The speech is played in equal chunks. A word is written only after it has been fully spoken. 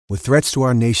With threats to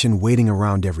our nation waiting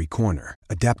around every corner,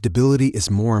 adaptability is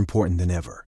more important than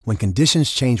ever. When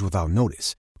conditions change without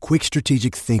notice, quick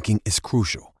strategic thinking is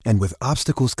crucial. And with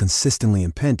obstacles consistently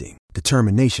impending,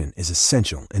 determination is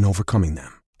essential in overcoming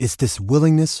them. It's this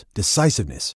willingness,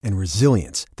 decisiveness, and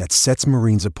resilience that sets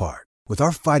Marines apart. With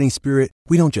our fighting spirit,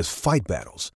 we don't just fight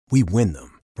battles, we win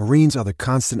them. Marines are the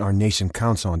constant our nation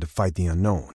counts on to fight the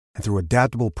unknown. And through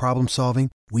adaptable problem solving,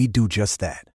 we do just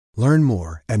that. Learn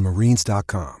more at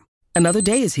marines.com. Another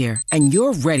day is here, and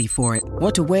you're ready for it.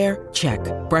 What to wear? Check.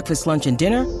 Breakfast, lunch, and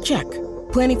dinner? Check.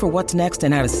 Planning for what's next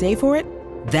and how to save for it?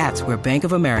 That's where Bank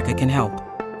of America can help.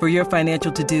 For your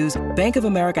financial to-dos, Bank of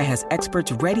America has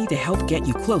experts ready to help get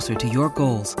you closer to your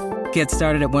goals. Get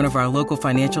started at one of our local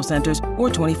financial centers or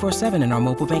 24/7 in our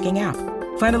mobile banking app.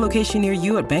 Find a location near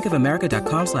you at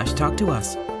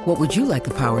bankofamerica.com/talktous. What would you like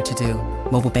the power to do?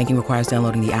 Mobile banking requires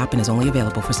downloading the app and is only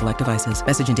available for select devices.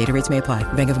 Message and data rates may apply.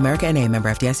 Bank of America N.A., member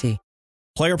FDIC.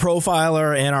 Player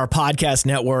Profiler and our podcast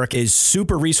network is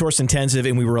super resource intensive,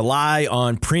 and we rely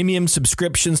on premium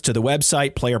subscriptions to the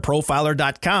website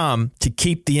playerprofiler.com to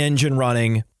keep the engine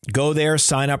running. Go there,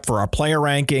 sign up for our player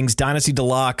rankings, Dynasty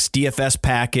Deluxe, DFS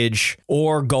package,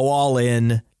 or go all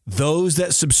in. Those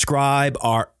that subscribe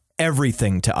are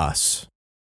everything to us.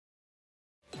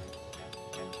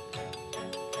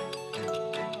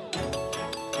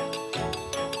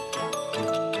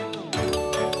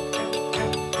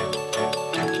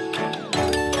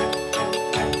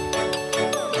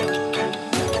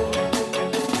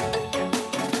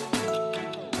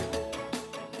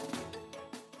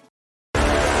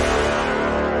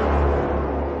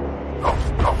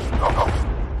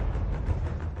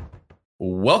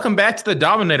 Welcome back to the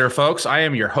Dominator, folks. I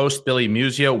am your host, Billy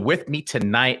Muzio. With me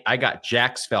tonight, I got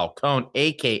Jax Falcone,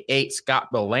 a.k.a.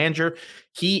 Scott Belanger.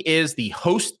 He is the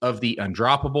host of the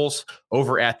Undroppables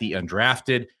over at the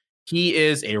Undrafted. He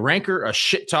is a ranker, a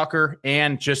shit talker,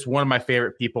 and just one of my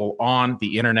favorite people on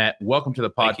the internet. Welcome to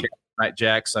the podcast tonight,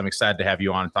 Jax. I'm excited to have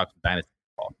you on and talk to Dynasty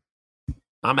football.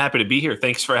 I'm happy to be here.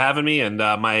 Thanks for having me, and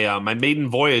my maiden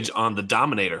voyage on the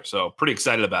Dominator. So pretty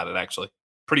excited about it, actually.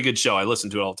 Pretty good show. I listen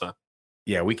to it all the time.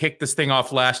 Yeah, we kicked this thing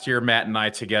off last year, Matt and I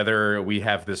together. We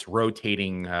have this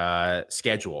rotating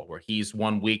schedule where he's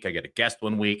 1 week, I get a guest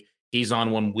 1 week. He's on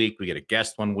 1 week, we get a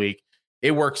guest 1 week.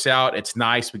 It works out. It's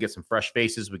nice. We get some fresh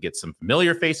faces. We get some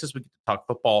familiar faces. We get to talk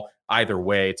football. Either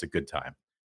way, it's a good time.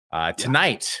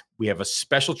 Tonight, we have a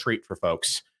special treat for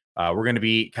folks. We're going to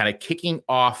be kind of kicking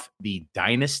off the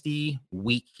Dynasty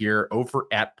week here over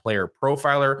at Player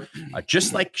Profiler.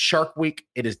 Just like Shark Week,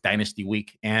 it is Dynasty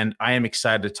Week, and I am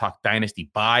excited to talk Dynasty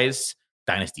buys,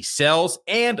 Dynasty sells,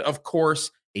 and, of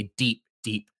course, a deep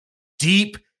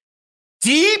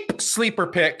sleeper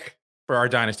pick for our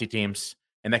Dynasty teams,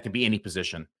 and that can be any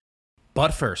position.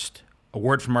 But first, a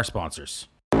word from our sponsors.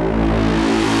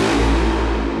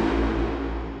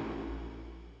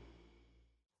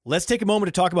 Let's take a moment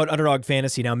to talk about Underdog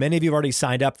Fantasy. Now, many of you have already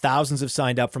signed up. Thousands have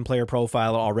signed up from Player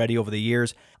Profiler already over the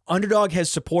years. Underdog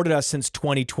has supported us since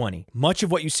 2020. Much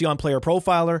of what you see on Player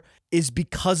Profiler is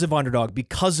because of Underdog,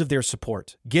 because of their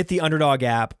support. Get the Underdog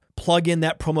app, plug in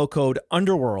that promo code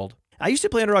Underworld. I used to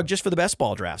play Underdog just for the best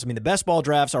ball drafts. I mean, the best ball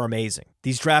drafts are amazing.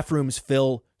 These draft rooms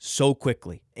fill so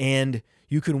quickly, and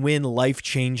you can win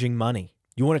life-changing money.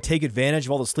 You want to take advantage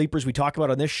of all the sleepers we talk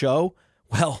about on this show?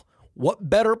 Well, what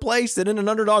better place than in an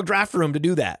Underdog draft room to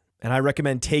do that? And I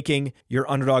recommend taking your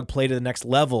Underdog play to the next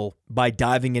level by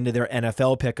diving into their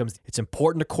NFL pick'ems. It's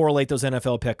important to correlate those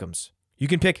NFL pick'ems. You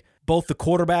can pick both the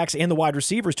quarterbacks and the wide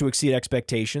receivers to exceed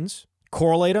expectations.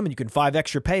 Correlate them, and you can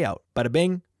 5x your payout. Bada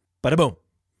bing, bada boom.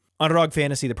 Underdog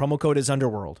Fantasy, the promo code is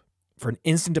Underworld. For an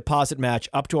instant deposit match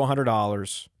up to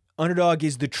 $100, Underdog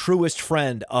is the truest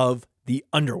friend of the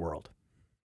Underworld.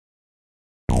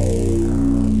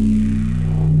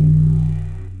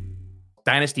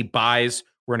 Dynasty buys.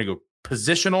 We're going to go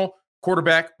positional,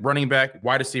 quarterback, running back,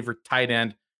 wide receiver, tight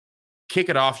end. Kick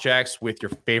it off, Jax, with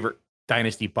your favorite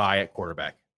Dynasty buy at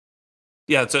quarterback.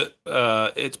 Yeah,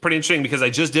 it's pretty interesting because I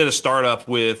just did a startup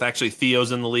with actually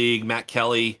Theo's in the league, Matt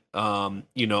Kelly, Alan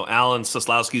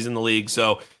Soslowski's in the league.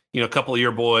 So, a couple of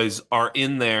your boys are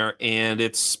in there, and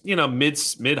it's,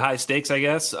 mid-high stakes, I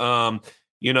guess.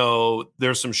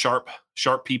 There's some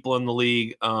sharp people in the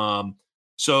league.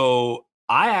 So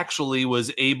I actually was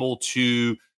able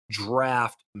to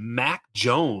draft Mac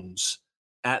Jones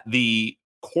at the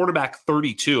quarterback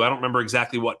 32. I don't remember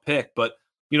exactly what pick, but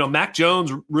Mac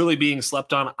Jones really being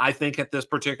slept on, I think, at this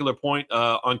particular point.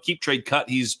 On Keep Trade Cut,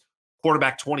 he's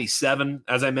quarterback 27.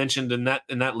 As I mentioned in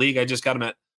that league, I just got him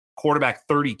at quarterback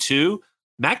 32.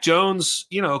 Mac Jones,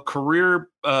 career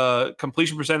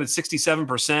completion percentage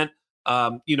 67%,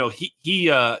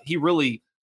 He really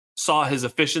saw his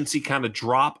efficiency kind of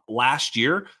drop last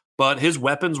year, but his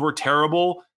weapons were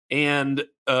terrible, and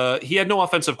he had no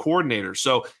offensive coordinator.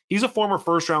 So he's a former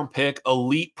first-round pick,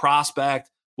 elite prospect,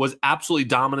 was absolutely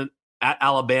dominant at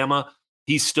Alabama.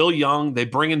 He's still young. They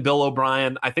bring in Bill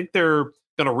O'Brien. I think they're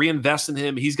going to reinvest in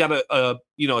him. He's got a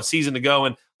season to go,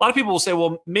 and a lot of people will say,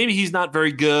 well, maybe he's not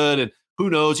very good, and who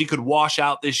knows, he could wash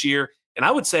out this year. And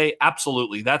I would say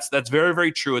absolutely. That's very,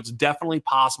 very true. It's definitely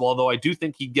possible, although I do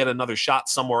think he'd get another shot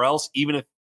somewhere else, even if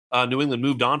New England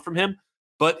moved on from him.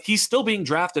 But he's still being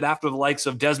drafted after the likes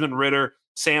of Desmond Ridder,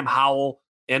 Sam Howell,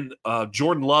 and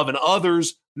Jordan Love and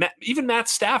others, even Matt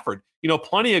Stafford.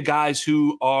 Plenty of guys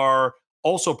who are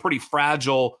also pretty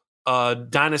fragile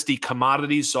dynasty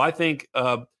commodities. So I think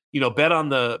bet on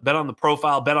the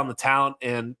profile, bet on the talent,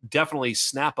 and definitely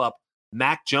snap up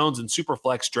Mac Jones and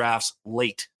Superflex drafts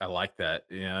late. I like that.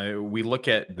 We look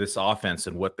at this offense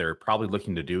and what they're probably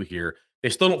looking to do here. They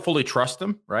still don't fully trust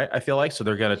him, right? I feel like. So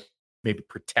they're going to maybe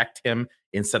protect him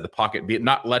inside the pocket,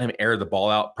 not let him air the ball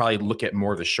out, probably look at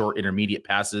more of the short intermediate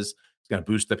passes. It's going to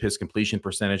boost up his completion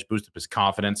percentage, boost up his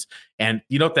confidence. And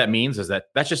you know what that means is that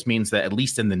just means that at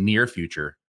least in the near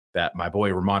future, that my boy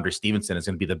Ramondre Stevenson is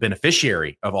going to be the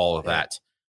beneficiary of all of that.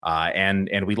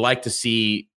 And we'd like to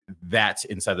see that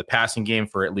inside the passing game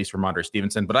for at least Ramondre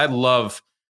Stevenson. But I love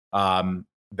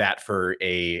that for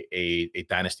a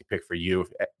dynasty pick for you.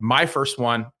 My first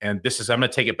one, and this is, I'm going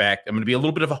to take it back. I'm going to be a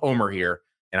little bit of a homer here,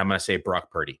 and I'm going to say Brock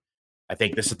Purdy. I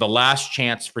think this is the last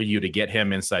chance for you to get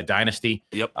him inside dynasty.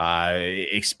 Yep.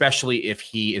 Especially if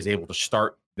he is able to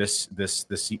start this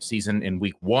season in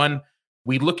week 1.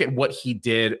 We look at what he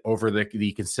did over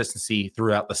the consistency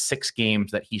throughout the 6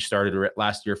 games that he started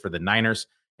last year for the Niners.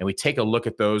 And we take a look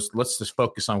at those. Let's just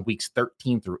focus on weeks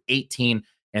 13 through 18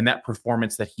 and that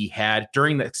performance that he had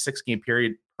during that 6-game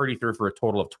period. Purdy threw for a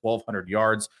total of 1,200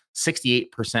 yards,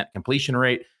 68% completion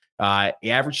rate. He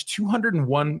averaged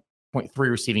 201.3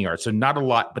 receiving yards, so not a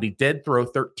lot, but he did throw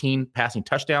 13 passing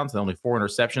touchdowns and only 4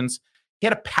 interceptions. He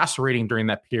had a passer rating during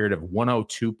that period of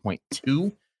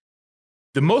 102.2.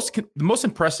 The most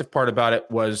impressive part about it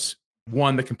was,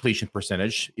 one, the completion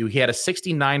percentage. He had a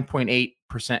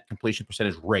 69.8% completion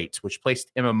percentage rate, which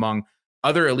placed him among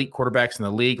other elite quarterbacks in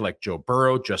the league like Joe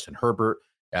Burrow, Justin Herbert,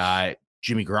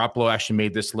 Jimmy Garoppolo actually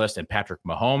made this list, and Patrick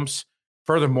Mahomes.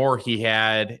 Furthermore, he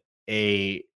had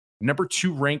a number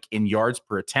 2 rank in yards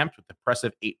per attempt with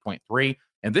impressive 8.3.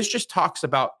 And this just talks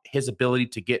about his ability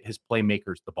to get his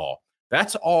playmakers the ball.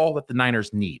 That's all that the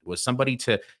Niners need, was somebody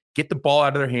to get the ball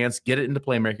out of their hands, get it into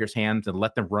playmakers' hands, and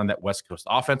let them run that West Coast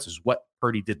offense, is what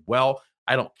Purdy did well.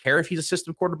 I don't care if he's a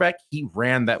system quarterback. He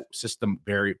ran that system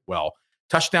very well.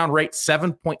 Touchdown rate,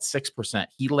 7.6%.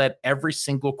 He led every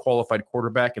single qualified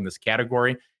quarterback in this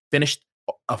category, finished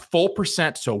a full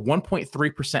percent, so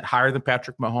 1.3% higher than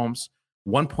Patrick Mahomes,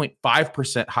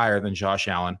 1.5% higher than Josh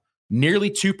Allen, nearly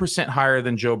 2% higher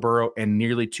than Joe Burrow, and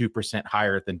nearly 2%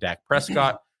 higher than Dak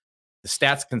Prescott. The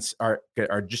stats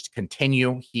are just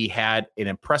continue. He had an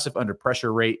impressive under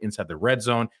pressure rate inside the red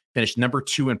zone, finished number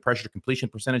 2 in pressure completion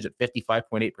percentage at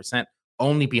 55.8%,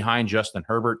 only behind Justin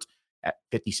Herbert at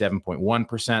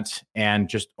 57.1%, and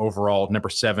just overall number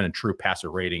 7 in true passer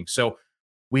rating. So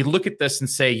we look at this and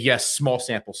say, yes, small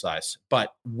sample size,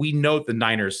 but we know the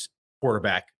Niners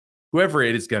quarterback, whoever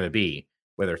it is going to be,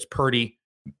 whether it's Purdy,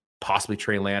 possibly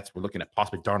Trey Lance, we're looking at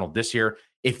possibly Darnold this year.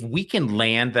 If we can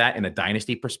land that in a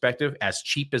dynasty perspective, as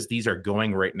cheap as these are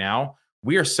going right now,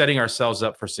 we are setting ourselves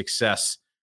up for success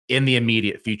in the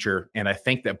immediate future. And I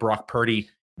think that Brock Purdy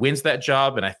wins that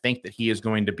job, and I think that he is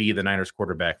going to be the Niners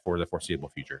quarterback for the foreseeable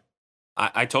future.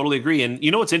 I totally agree. And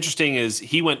what's interesting is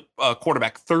he went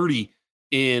quarterback 30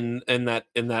 in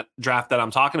that draft that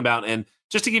I'm talking about. And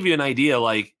just to give you an idea,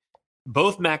 like,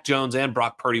 both Mac Jones and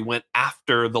Brock Purdy went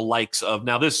after the likes of,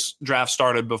 now this draft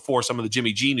started before some of the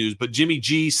Jimmy G news, but Jimmy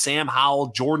G, Sam Howell,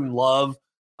 Jordan Love,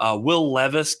 Will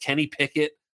Levis, Kenny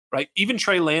Pickett, right? Even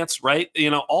Trey Lance, right?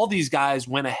 All these guys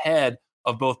went ahead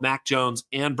of both Mac Jones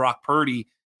and Brock Purdy.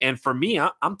 And for me,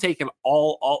 I'm taking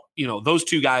all those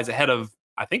 2 guys ahead of,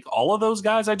 I think, all of those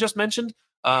guys I just mentioned.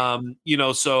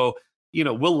 So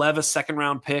Will Levis, 2nd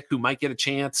round pick, who might get a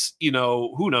chance,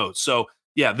 who knows? So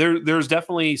yeah, there's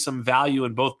definitely some value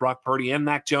in both Brock Purdy and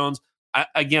Mac Jones.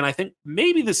 I think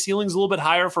maybe the ceiling's a little bit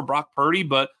higher for Brock Purdy,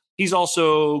 but he's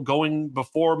also going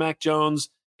before Mac Jones.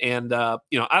 And, I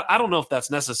don't know if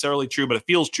that's necessarily true, but it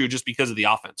feels true just because of the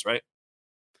offense, right?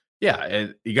 Yeah,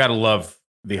 you got to love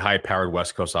the high-powered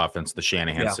West Coast offense, the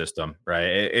Shanahan system, right?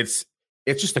 It's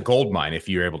just a gold mine if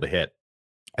you're able to hit.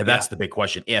 And that's the big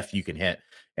question, if you can hit.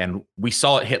 And we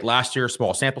saw it hit last year,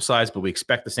 small sample size, but we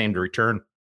expect the same to return.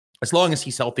 as long as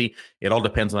he's healthy. It all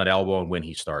depends on that elbow and when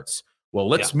he starts. Well,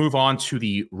 let's move on to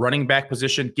the running back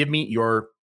position. Give me your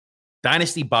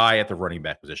dynasty buy at the running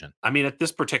back position. I mean, at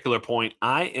this particular point,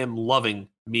 I am loving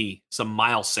me some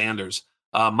Miles Sanders.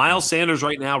 Miles Sanders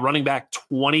right now, running back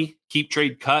 20, keep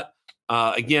trade cut.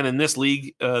 Again, in this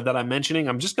league that I'm mentioning,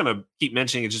 I'm just going to keep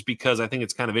mentioning it just because I think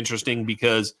it's kind of interesting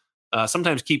because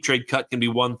sometimes keep trade cut can be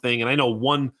one thing. And I know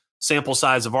one sample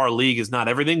size of our league is not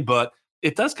everything, but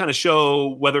it does kind of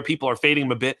show whether people are fading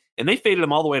him a bit. And they faded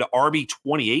him all the way to RB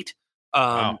 28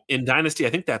 in Dynasty. I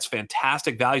think that's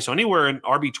fantastic value. So anywhere in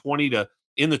RB 20 to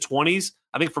in the 20s,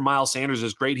 I think for Miles Sanders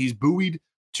is great. He's buoyed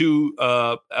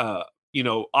to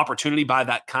opportunity by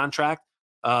that contract.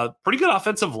 Pretty good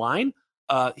offensive line.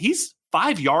 He's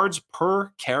 5 yards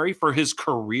per carry for his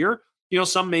career.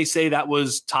 Some may say that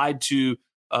was tied to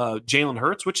Jalen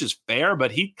Hurts, which is fair,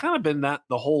 but he kind of been that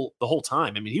the whole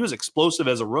time. I mean, he was explosive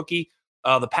as a rookie.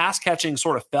 The pass catching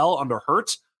sort of fell under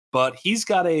Hurts, but he's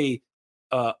got a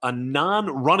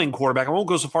non-running quarterback. I won't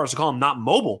go so far as to call him not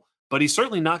mobile, but he's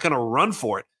certainly not going to run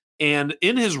for it. And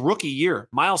in his rookie year,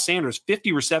 Miles Sanders,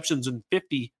 50 receptions and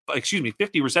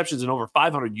over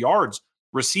 500 yards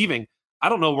receiving. I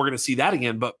don't know if we're going to see that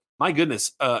again, but my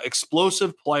goodness,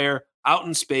 explosive player out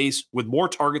in space with more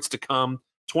targets to come,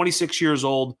 26 years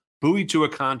old, buoyed to a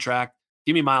contract.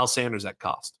 Give me Miles Sanders at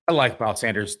cost. I like Miles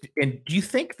Sanders. And do you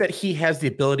think that he has the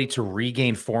ability to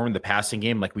regain form in the passing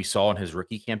game like we saw in his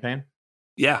rookie campaign?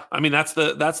 Yeah, I mean, I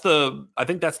think that's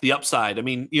the upside. I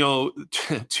mean,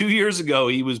 2 years ago,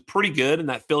 he was pretty good in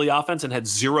that Philly offense and had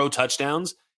 0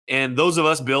 touchdowns. And those of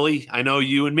us, Billy, I know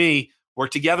you and me,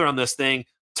 work together on this thing.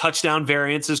 Touchdown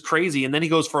variance is crazy. And then he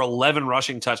goes for 11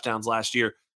 rushing touchdowns last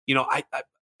year.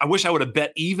 I wish I would have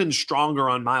bet even stronger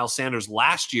on Miles Sanders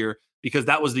last year because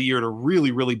that was the year to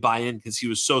really, really buy in because he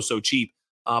was so cheap.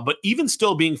 But even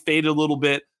still being faded a little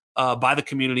bit by the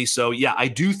community. So, yeah, I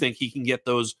do think he can get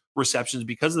those receptions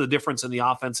because of the difference in the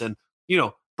offense. And,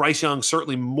 Bryce Young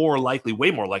certainly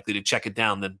way more likely to check it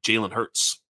down than Jalen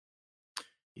Hurts.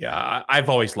 Yeah, I've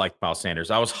always liked Miles Sanders.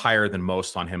 I was higher than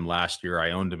most on him last year.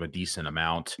 I owned him a decent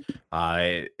amount.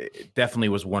 It definitely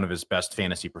was one of his best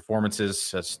fantasy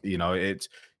performances. It's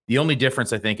the only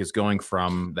difference, I think, is going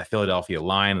from the Philadelphia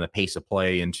line and the pace of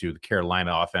play into the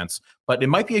Carolina offense. But it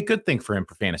might be a good thing for him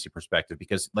for fantasy perspective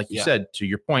because, like you said, to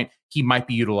your point, he might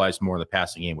be utilized more in the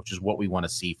passing game, which is what we want to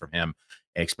see from him,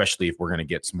 especially if we're going to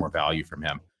get some more value from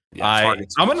him. I'm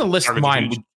going to list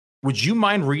mine. Would you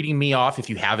mind reading me off if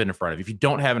you have it in front of you? If you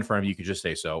don't have it in front of you, you could just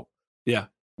say so. Yeah.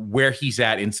 Where he's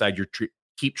at inside your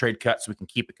keep trade cut so we can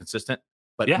keep it consistent.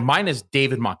 But mine is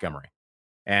David Montgomery.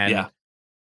 And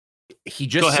he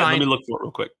just Go ahead, signed. Let me look for it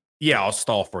real quick. Yeah, I'll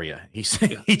stall for you. He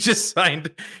just signed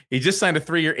a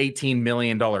 3-year, $18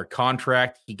 million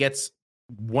contract. He gets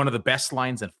one of the best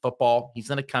lines in football. He's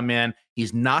going to come in.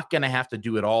 He's not going to have to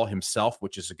do it all himself,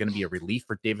 which is going to be a relief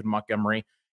for David Montgomery.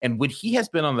 And when he has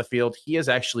been on the field, he has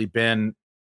actually been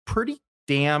pretty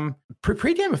damn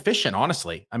efficient,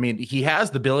 honestly. I mean, he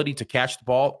has the ability to catch the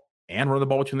ball and run the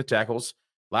ball between the tackles.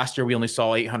 Last year, we only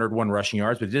saw 801 rushing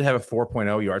yards, but he did have a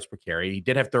 4.0 yards per carry. He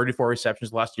did have 34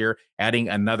 receptions last year, adding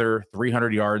another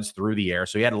 300 yards through the air.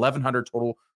 So he had 1,100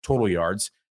 total yards.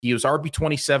 He was RB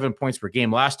 27 points per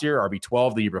game last year, RB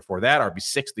 12 the year before that, RB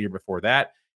 6 the year before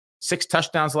that. 6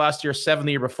 touchdowns last year, 7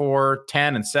 the year before,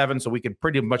 10 and 7. So we could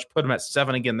pretty much put him at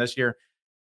 7 again this year.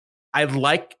 I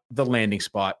like the landing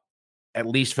spot, at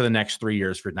least for the next 3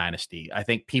 years for Dynasty. I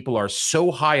think people are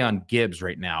so high on Gibbs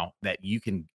right now that you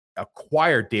can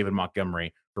acquire David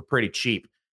Montgomery for pretty cheap.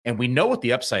 And we know what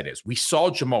the upside is. We saw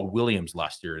Jamal Williams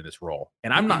last year in this role.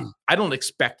 And I don't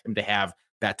expect him to have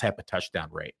that type of touchdown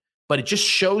rate. But it just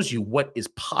shows you what is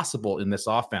possible in this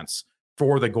offense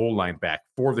for the goal line back,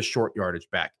 for the short yardage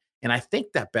back. And I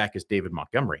think that back is David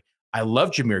Montgomery. I love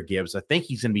Jahmyr Gibbs. I think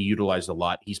he's going to be utilized a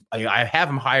lot. I have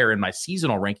him higher in my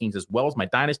seasonal rankings as well as my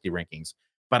dynasty rankings.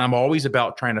 But I'm always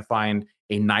about trying to find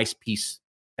a nice piece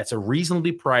that's a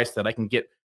reasonably priced that I can get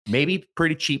maybe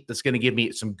pretty cheap that's going to give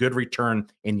me some good return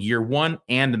in year one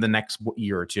and in the next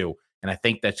year or two. And I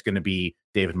think that's going to be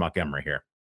David Montgomery here.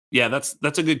 Yeah, that's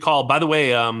a good call. By the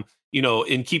way,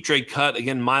 in keep trade cut,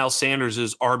 again, Miles Sanders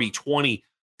is RB 20.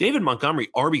 David Montgomery,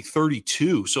 RB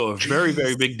 32. So a very,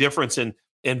 very big difference in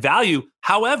value.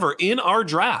 However, in our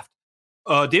draft,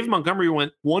 David Montgomery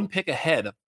went one pick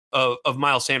ahead of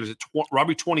Miles Sanders at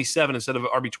RB 27 instead of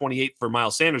RB 28 for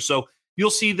Miles Sanders. So you'll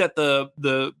see that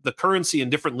the currency in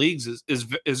different leagues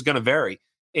is going to vary.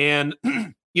 And,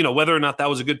 whether or not that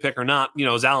was a good pick or not,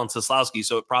 is Alan Soslowski.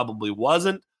 So it probably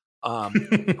wasn't.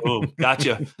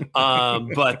 Gotcha.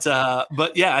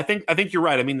 But yeah, I think you're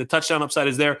right. I mean, the touchdown upside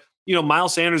is there.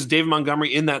 Miles Sanders, David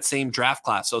Montgomery in that same draft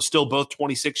class. So still both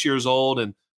 26 years old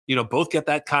and, both get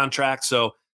that contract.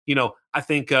 So, I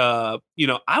think, I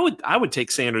would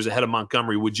take Sanders ahead of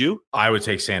Montgomery. Would you? I would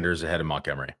take Sanders ahead of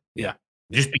Montgomery. Yeah.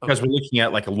 Just because we're looking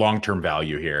at like a long-term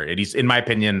value here. And he's, in my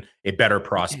opinion, a better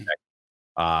prospect.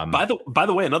 By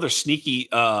the way, another sneaky,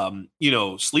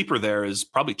 sleeper there is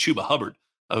probably Chuba Hubbard,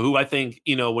 who I think,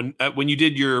 when you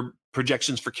did your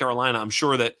projections for Carolina, I'm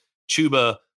sure that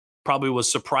Chuba probably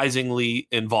was surprisingly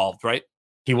involved, right?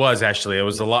 He was actually. It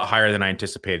was a lot higher than I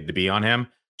anticipated to be on him,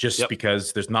 just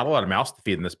because there's not a lot of mouths to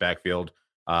feed in this backfield.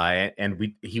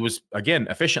 He was, again,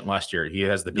 efficient last year. He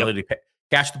has the ability to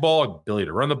catch the ball, ability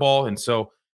to run the ball, and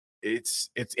so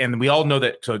and we all know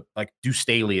that. So like Deuce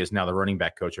Staley is now the running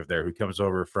back coach over there, who comes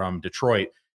over from Detroit,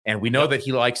 and we know that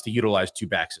he likes to utilize two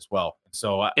backs as well.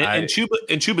 So and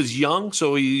Chuba's young,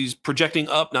 so he's projecting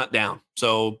up, not down.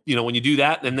 So when you do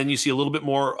that, and then you see a little bit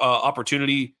more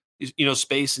opportunity,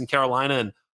 space in Carolina,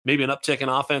 and maybe an uptick in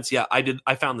offense. Yeah,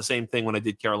 I found the same thing when I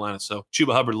did Carolina. So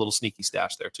Chuba Hubbard, a little sneaky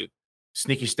stash there too.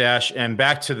 Sneaky stash. And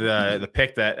back to the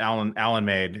pick that Alan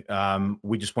made.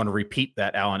 We just want to repeat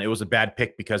that, Alan. It was a bad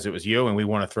pick because it was you, and we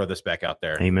want to throw this back out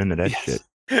there. Amen to that shit.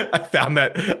 I found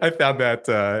that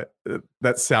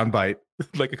soundbite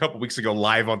like a couple weeks ago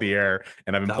live on the air,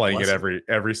 and I've been playing it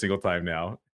every single time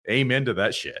now. Amen to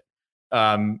that shit.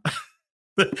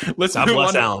 Let's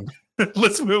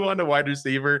move on to wide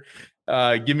receiver.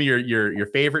 Give me your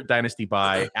favorite dynasty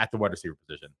buy at the wide receiver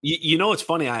position. It's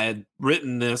funny. I had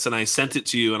written this and I sent it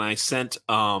to you, and I sent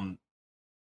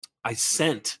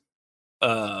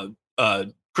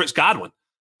Chris Godwin.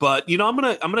 But I'm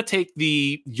gonna take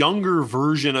the younger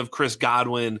version of Chris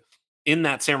Godwin in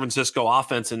that San Francisco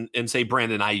offense and say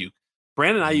Brandon Ayuk.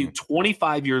 Brandon Ayuk,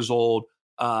 25 years old.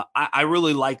 I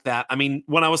really like that. I mean,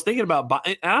 when I was thinking about buy,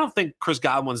 I don't think Chris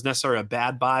Godwin's necessarily a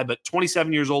bad buy, but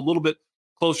 27 years old, a little bit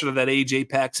closer to that age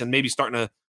apex, and maybe starting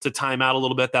to time out a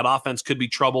little bit. That offense could be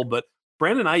trouble. But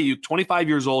Brandon Ayuk, 25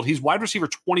 years old, he's wide receiver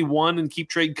 21 in keep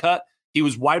trade cut. He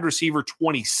was wide receiver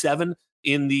 27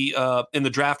 in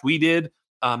the draft we did.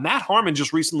 Matt Harmon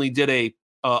just recently did a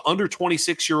under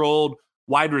 26-year-old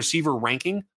wide receiver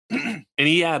ranking, and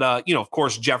he had of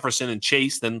course Jefferson and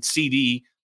Chase, then CD,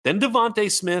 then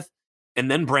Devontae Smith, and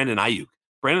then Brandon Ayuk.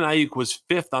 Brandon Ayuk was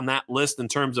fifth on that list in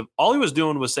terms of all he was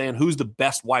doing was saying who's the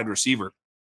best wide receiver.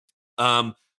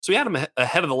 So he had him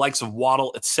ahead of the likes of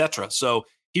Waddle, etc. So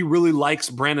he really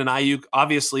likes Brandon Ayuk,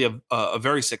 obviously a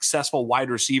very successful wide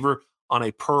receiver on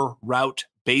a per route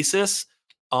basis.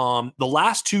 The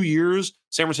last 2 years,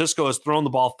 San Francisco has thrown the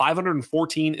ball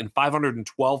 514 and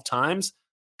 512 times.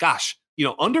 Gosh,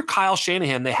 under Kyle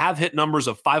Shanahan, they have hit numbers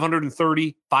of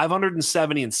 530,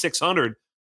 570, and 600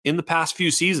 in the past few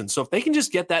seasons. So if they can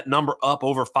just get that number up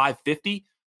over 550,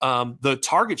 the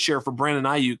target share for Brandon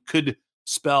Ayuk could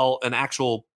spell an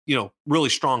actual, really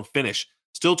strong finish.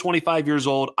 Still 25 years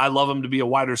old. I love him to be a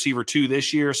wide receiver too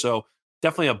this year. So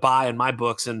definitely a buy in my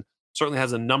books, and certainly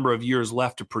has a number of years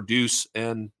left to produce.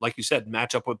 And like you said,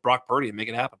 match up with Brock Purdy and make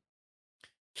it happen.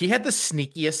 He had the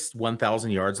sneakiest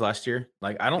 1,000 yards last year.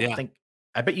 Like,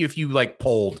 I bet you if you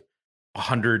polled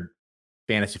 100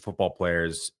 fantasy football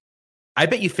players, I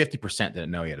bet you 50% didn't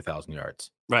know he had 1,000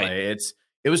 yards. Right. Like,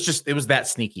 it was that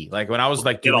sneaky. Like when I was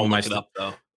doing my stuff,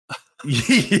 though.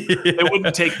 They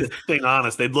wouldn't take the thing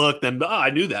honest. They'd look, then I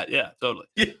knew that. Yeah, totally.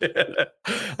 Yeah.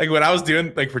 Like when I was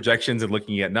doing projections and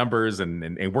looking at numbers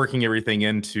and working everything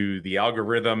into the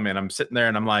algorithm, and I'm sitting there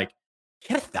and I'm like,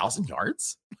 he had 1,000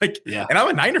 yards. And I'm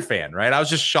a Niner fan, right? I was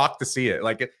just shocked to see it.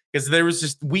 Because there was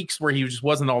just weeks where he just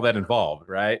wasn't all that involved,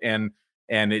 right? And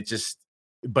it just,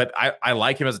 but I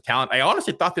like him as a talent. I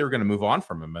honestly thought they were going to move on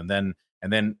from him, and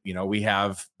then we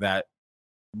have that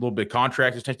little bit of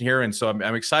contract extension here, and so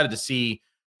I'm excited to see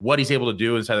what he's able to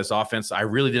do inside this offense. I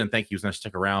really didn't think he was going to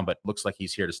stick around, but looks like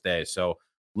he's here to stay. So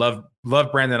love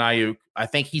Brandon Ayuk. I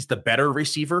think he's the better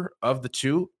receiver of the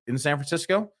two in San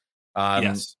Francisco.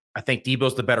 Yes. I think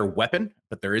Debo's the better weapon,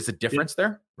 but there is a difference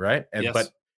there, right?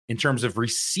 But in terms of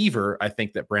receiver, I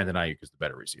think that Brandon Ayuk is the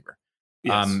better receiver.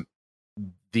 Yes.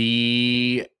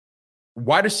 The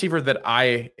wide receiver that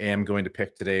I am going to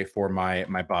pick today for my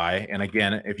buy, and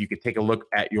again, if you could take a look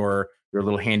at your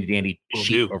little handy dandy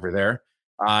sheet over there,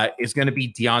 is going to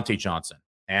be Deontay Johnson.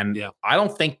 And I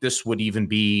don't think this would even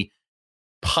be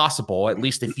possible. At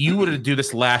least if you were to do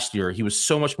this last year, he was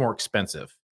so much more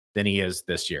expensive than he is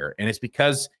this year, and it's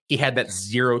because he had that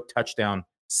 0 touchdown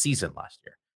season last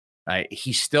year.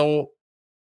 He still,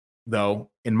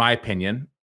 though, in my opinion,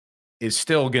 is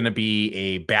still going to be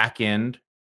a back end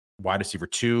wide receiver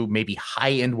 2, maybe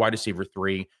high end wide receiver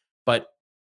 3, but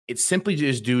it simply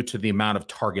is due to the amount of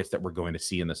targets that we're going to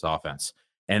see in this offense.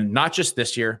 And not just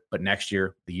this year, but next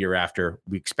year, the year after.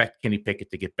 We expect Kenny Pickett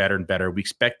to get better and better. We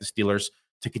expect the Steelers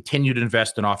to continue to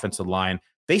invest in offensive line.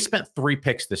 They spent 3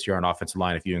 picks this year on offensive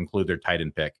line, if you include their tight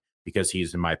end pick, because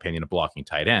he's, in my opinion, a blocking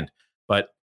tight end.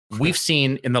 But we've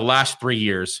seen in the last 3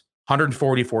 years,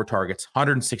 144 targets,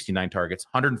 169 targets,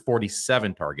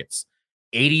 147 targets,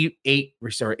 88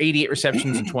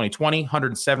 receptions in 2020,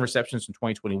 107 receptions in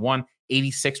 2021,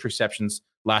 86 receptions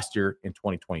last year in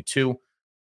 2022.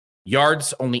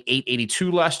 Yards, only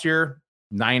 882 last year,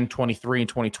 923 in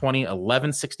 2020,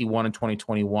 1161 in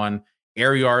 2021.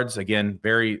 Air yards, again,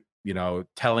 very,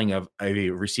 telling of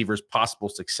a receiver's possible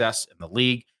success in the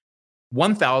league.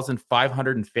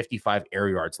 1,555 air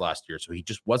yards last year. So he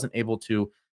just wasn't able to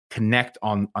connect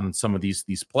on some of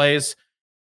these plays.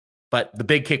 But the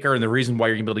big kicker and the reason why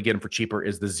you're going to be able to get him for cheaper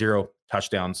is the 0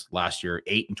 touchdowns last year,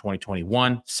 8 in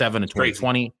 2021, 7 in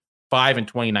 2020, 5 in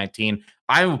 2019.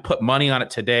 I will put money on it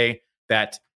today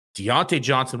that Deontay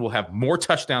Johnson will have more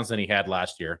touchdowns than he had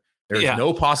last year. There's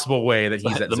no possible way that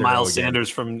he's at the 0 Miles again. Sanders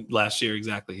from last year.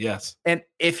 Exactly. Yes. And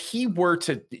if he were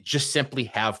to just simply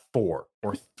have 4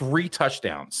 or 3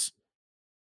 touchdowns,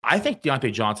 I think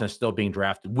Deontay Johnson is still being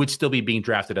drafted, would still be being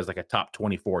drafted as like a top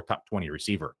 24, top 20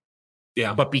 receiver.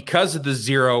 Yeah. But because of the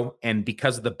 0 and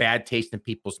because of the bad taste in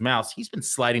people's mouths, he's been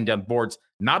sliding down boards,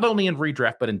 not only in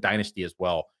redraft, but in Dynasty as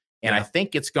well. And I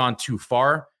think it's gone too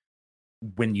far.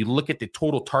 When you look at the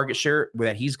total target share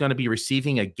that he's going to be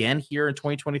receiving again here in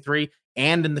 2023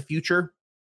 and in the future,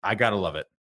 I got to love it.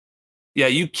 Yeah,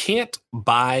 you can't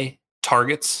buy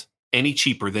targets any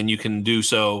cheaper than you can do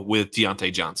so with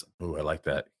Deontay Johnson. Oh, I like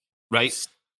that. Right?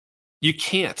 You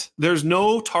can't. There's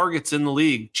no targets in the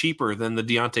league cheaper than the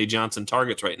Deontay Johnson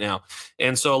targets right now.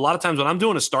 And so a lot of times when I'm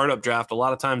doing a startup draft, a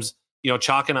lot of times,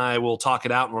 Chalk and I will talk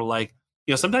it out and we're like,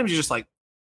 sometimes you're just like,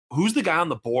 who's the guy on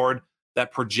the board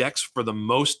that projects for the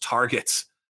most targets?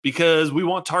 Because we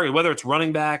want target, whether it's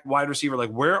running back, wide receiver, like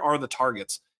where are the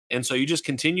targets? And so you just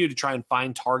continue to try and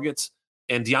find targets.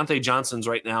 And Deontay Johnson's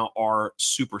right now are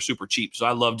super, super cheap. So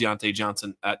I love Deontay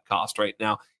Johnson at cost right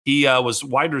now. He was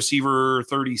wide receiver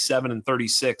 37 and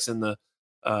 36 in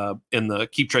the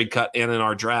keep trade cut and in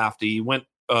our draft. He went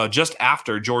just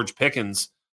after George Pickens.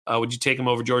 Would you take him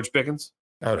over George Pickens?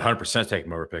 I would 100% take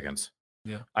him over Pickens.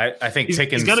 Yeah, I think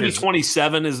Pickens. He's going to be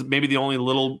 27 is maybe the only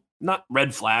little, not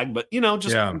red flag, but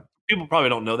people probably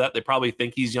don't know that. They probably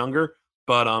think he's younger,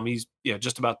 but he's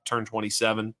just about to turn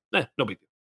 27. No big deal.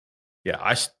 Yeah,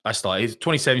 I still, he's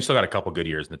 27. You still got a couple good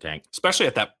years in the tank, especially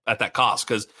at that cost.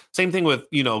 Because same thing with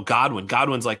Godwin.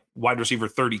 Godwin's like wide receiver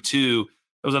 32. That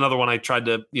was another one I tried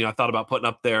to I thought about putting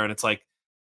up there, and it's like,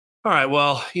 all right,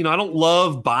 well, I don't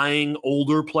love buying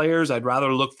older players. I'd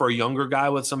rather look for a younger guy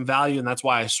with some value, and that's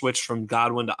why I switched from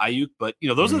Godwin to Ayuk. But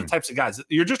those are the types of guys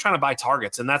you're just trying to buy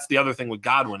targets, and that's the other thing with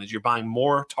Godwin is you're buying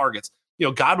more targets.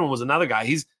 Godwin was another guy.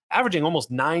 He's averaging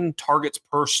almost 9 targets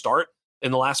per start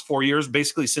in the last 4 years,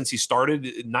 basically since he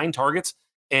started, 9 targets,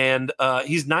 and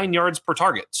he's 9 yards per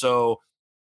target. So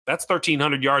that's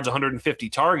 1,300 yards, 150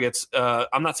 targets.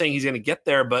 I'm not saying he's going to get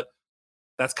there, but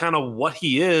that's kind of what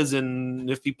he is. And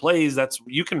if he plays,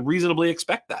 you can reasonably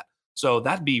expect that. So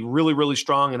that'd be really, really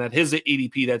strong. And at his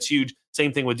ADP, that's huge.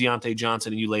 Same thing with Deontay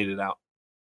Johnson, and you laid it out.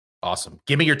 Awesome.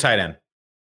 Give me your tight end.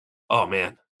 Oh,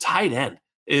 man. Tight end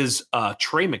is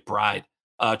Trey McBride.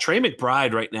 Trey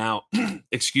McBride right now,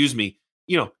 excuse me,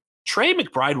 Trey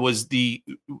McBride was the,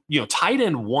 tight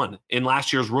end 1 in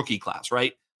last year's rookie class,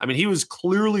 right? I mean, he was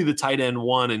clearly the tight end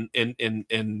 1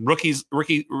 in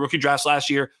rookie drafts last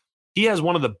year. He has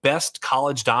one of the best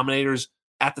college dominators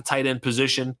at the tight end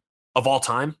position of all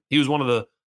time. He was one of the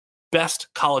best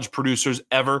college producers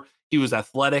ever. He was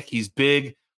athletic. He's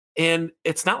big. And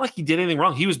it's not like he did anything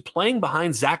wrong. He was playing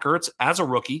behind Zach Ertz as a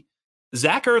rookie.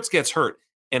 Zach Ertz gets hurt.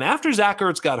 And after Zach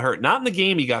Ertz got hurt, not in the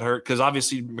game he got hurt because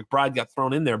obviously McBride got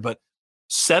thrown in there, but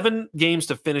 7 games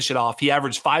to finish it off. He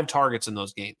averaged 5 targets in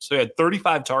those games. So he had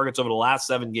 35 targets over the last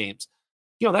 7 games.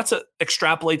 That's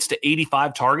extrapolates to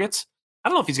 85 targets. I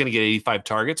don't know if he's going to get 85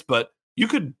 targets, but you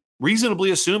could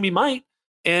reasonably assume he might,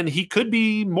 and he could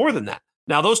be more than that.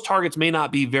 Now, those targets may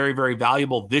not be very, very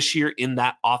valuable this year in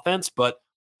that offense, but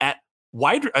at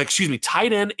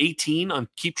tight end 18 on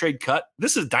keep trade cut,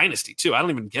 this is Dynasty too. I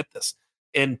don't even get this.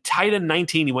 And tight end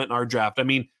 19, he went in our draft. I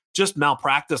mean, just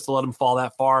malpractice to let him fall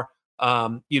that far.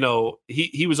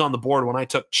 He was on the board when I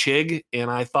took Chig, and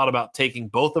I thought about taking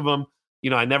both of them.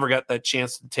 I never got that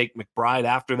chance to take McBride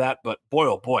after that, but boy,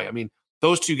 oh boy. I mean,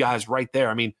 those 2 guys right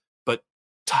there. I mean, but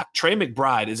Trey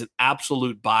McBride is an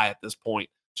absolute buy at this point.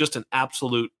 Just an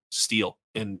absolute steal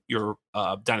in your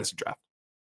Dynasty draft.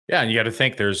 Yeah, and you got to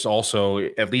think there's also,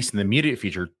 at least in the immediate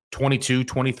future,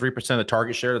 23% of the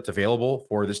target share that's available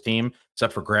for this team. It's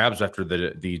up for grabs after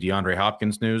the DeAndre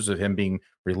Hopkins news of him being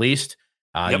released.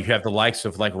 You have the likes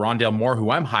of like Rondale Moore,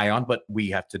 who I'm high on, but we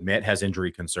have to admit has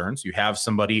injury concerns. You have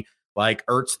somebody like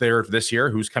Ertz there this year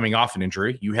who's coming off an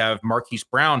injury. You have Marquise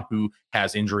Brown, who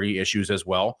has injury issues as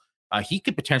well. He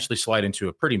could potentially slide into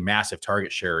a pretty massive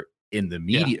target share in the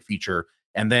immediate future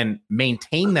and then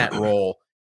maintain that role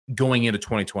going into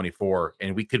 2024.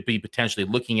 And we could be potentially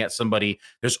looking at somebody.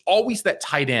 There's always that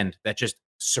tight end that just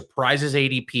surprises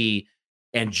ADP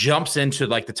and jumps into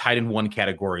like the tight end 1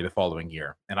 category the following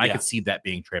year. And I could see that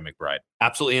being Trey McBride.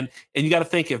 Absolutely. And you got to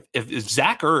think if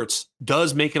Zach Ertz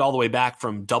does make it all the way back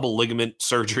from double ligament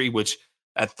surgery, which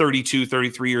at 32,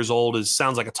 33 years old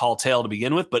sounds like a tall tale to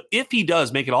begin with. But if he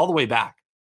does make it all the way back,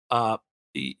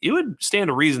 it would stand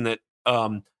to reason that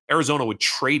Arizona would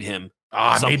trade him.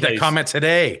 I made that comment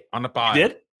today on the pod. You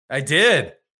did? I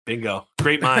did. Bingo.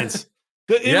 Great minds.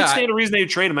 It would stand to reason they would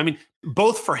trade him. I mean,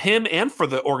 both for him and for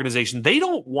the organization, they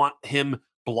don't want him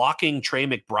blocking Trey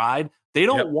McBride. They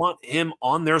don't want him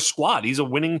on their squad. He's a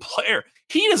winning player.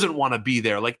 He doesn't want to be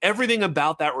there. Like everything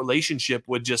about that relationship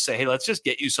would just say, hey, let's just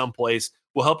get you someplace.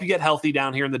 We'll help you get healthy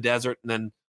down here in the desert and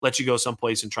then let you go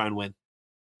someplace and try and win.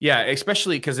 Yeah,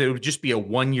 especially because it would just be a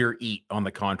 1-year eat on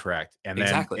the contract. And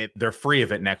then they're free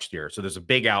of it next year. So there's a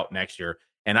big out next year.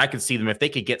 And I could see them if they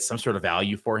could get some sort of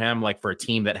value for him, like for a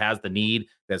team that has the need,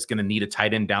 that's going to need a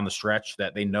tight end down the stretch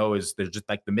that they know they're just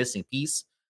like the missing piece.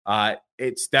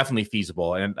 It's definitely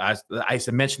feasible. And I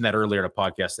mentioned that earlier in a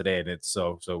podcast today. And it's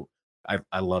so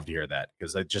I love to hear that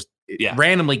because it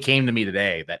randomly came to me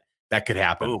today that could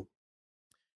happen. Ooh.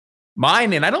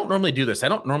 Mine, and I don't normally do this. I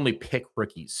don't normally pick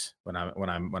rookies when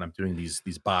I'm doing these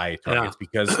buy targets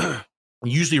because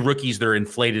usually rookies, they're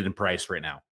inflated in price right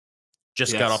now.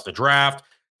 Just got off the draft.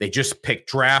 They just picked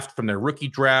draft from their rookie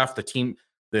draft. The team,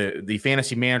 the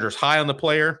fantasy manager is high on the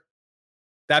player.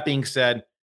 That being said,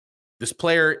 this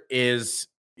player is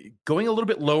going a little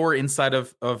bit lower inside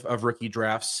of rookie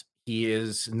drafts. He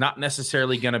is not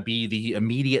necessarily going to be the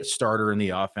immediate starter in the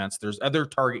offense. There's other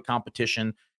target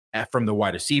competition from the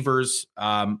wide receivers,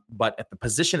 but at the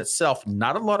position itself,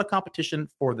 not a lot of competition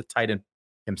for the tight end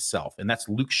himself, and that's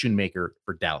Luke Schoonmaker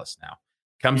for Dallas now.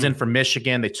 Comes in from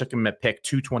Michigan. They took him at pick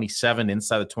 227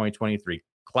 inside the 2023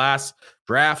 class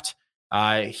draft.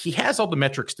 He has all the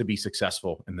metrics to be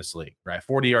successful in this league, right?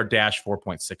 40-yard dash,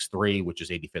 4.63, which is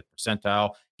 85th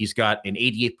percentile. He's got an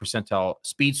 88th percentile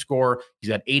speed score. He's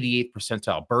got 88th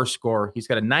percentile burst score. He's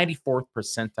got a 94th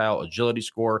percentile agility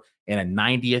score and a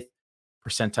 90th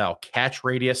percentile catch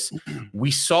radius. We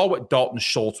saw what Dalton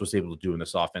Schultz was able to do in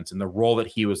this offense and the role that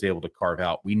he was able to carve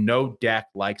out. We know Dak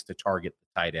likes to target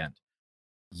the tight end.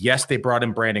 Yes, they brought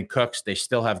in Brandon Cooks. They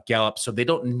still have Gallup, so they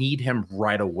don't need him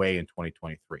right away in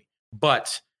 2023.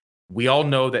 But we all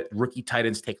know that rookie tight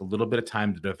ends take a little bit of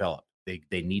time to develop.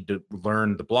 They need to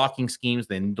learn the blocking schemes.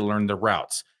 They need to learn the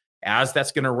routes. As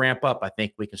that's going to ramp up, I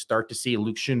think we can start to see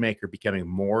Luke Schoonmaker becoming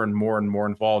more and more and more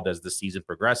involved as the season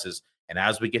progresses. And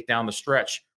as we get down the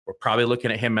stretch, we're probably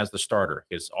looking at him as the starter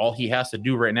because all he has to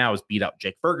do right now is beat out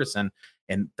Jake Ferguson.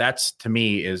 And that's, to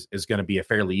me, is going to be a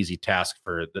fairly easy task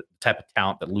for the type of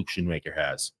talent that Luke Schoonmaker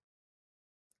has.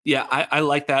 Yeah, I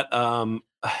like that. I'm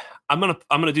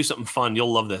gonna do something fun.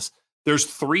 You'll love this. There's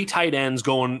 3 tight ends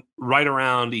going right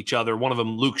around each other. One of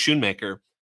them, Luke Schoonmaker,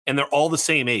 and they're all the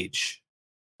same age.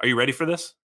 Are you ready for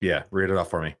this? Yeah, read it off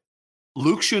for me.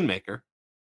 Luke Schoonmaker,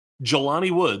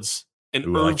 Jelani Woods, and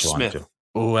Irv Smith.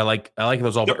 Oh, I like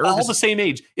those all. They're all the same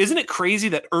age. Isn't it crazy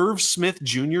that Irv Smith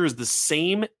Jr. is the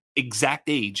same exact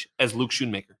age as Luke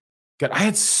Schoonmaker? God, I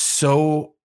had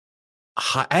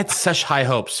such high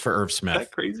hopes for Irv Smith. Isn't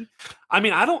that crazy? I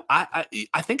mean,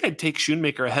 I think I'd take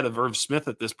Schoonmaker ahead of Irv Smith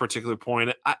at this particular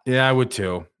point. Yeah, I would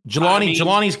too.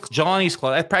 Jelani's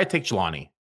close. I'd probably take Jelani.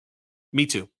 Me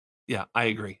too. Yeah, I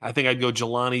agree. I think I'd go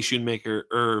Jelani, Schoonmaker,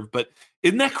 Irv. But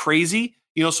isn't that crazy?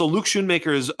 You know, so Luke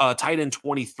Schoonmaker is tight end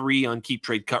 23 on Keep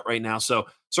Trade Cut right now. So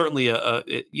certainly a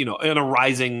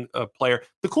rising player.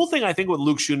 The cool thing I think with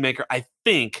Luke Schoonmaker, I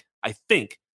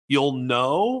think you'll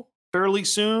know fairly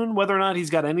soon whether or not he's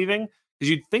got anything, because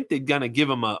you'd think they're gonna give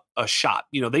him a shot.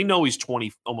 You know, they know he's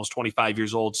almost 25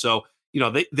 years old. So, you know,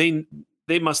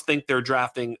 they must think they're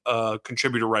drafting a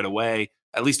contributor right away,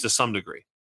 at least to some degree.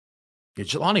 Yeah,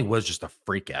 Jelani was just a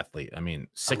freak athlete. I mean,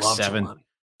 6'7",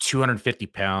 250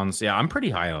 pounds. Yeah, I'm pretty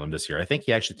high on him this year. I think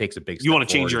he actually takes a big step. You want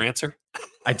to change your answer?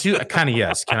 I do. Kind of,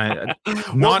 yes. Can I?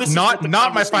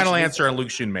 Not my final answer on Luke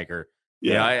Schoonmaker.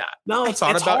 Yeah. I thought it's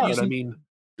about hard. using. I mean,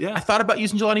 I thought about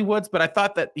using Jelani Woods, but I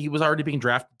thought that he was already being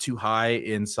drafted too high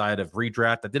inside of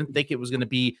redraft. I didn't think it was going to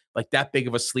be like that big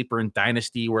of a sleeper in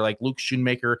Dynasty where like Luke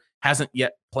Schoonmaker hasn't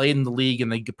yet played in the league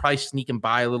and they could probably sneak him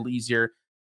by a little easier.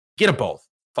 Get them both.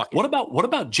 Fuck it. What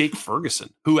about Jake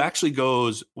Ferguson, who actually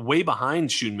goes way behind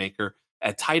Schoonmaker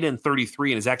at tight end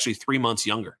 33 and is actually 3 months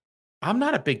younger? I'm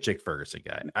not a big Jake Ferguson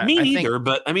guy. Me neither,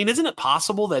 but I mean, isn't it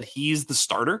possible that he's the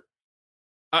starter?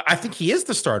 I think he is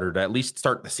the starter to at least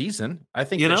start the season. I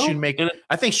think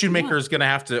Schoonmaker is going to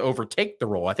have to overtake the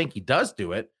role. I think he does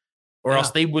do it, or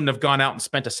else they wouldn't have gone out and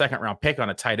spent a second round pick on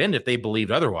a tight end if they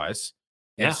believed otherwise.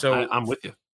 And so I'm with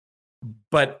you.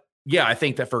 But yeah, I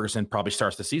think that Ferguson probably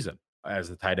starts the season as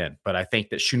the tight end, but I think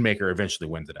that Schoonmaker eventually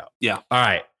wins it out. Yeah. All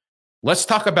right. Let's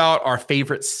talk about our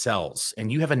favorite sells.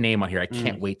 And you have a name on here I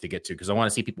can't wait to get to because I want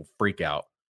to see people freak out.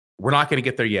 We're not going to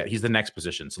get there yet. He's the next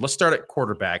position. So let's start at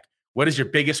quarterback. What is your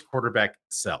biggest quarterback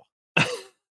sell?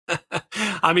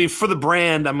 I mean, for the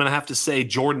brand, I'm going to have to say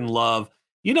Jordan Love.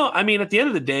 You know, I mean, at the end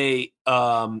of the day,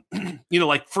 you know,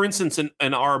 like for instance,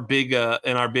 in our big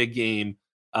game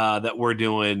that we're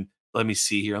doing, let me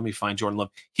see here. Let me find Jordan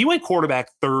Love. He went quarterback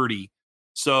 30.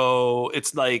 So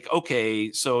it's like,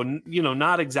 okay, so, you know,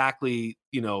 not exactly,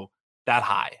 you know, that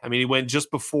high. I mean, he went just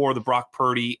before the Brock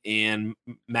Purdy and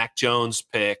Mac Jones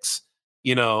picks.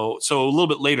 You know, so a little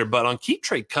bit later, but on Keep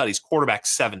Trade Cut, he's quarterback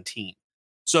 17.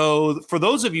 So for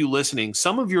those of you listening,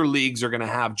 some of your leagues are going to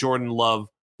have Jordan Love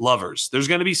lovers. There's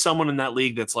going to be someone in that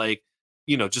league that's like,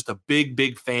 you know, just a big,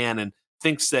 big fan and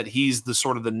thinks that he's the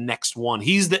sort of the next one.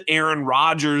 He's the Aaron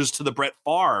Rodgers to the Brett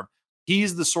Favre.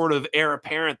 He's the sort of heir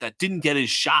apparent that didn't get his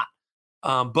shot.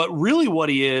 But really what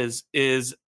he is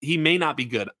he may not be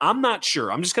good. I'm not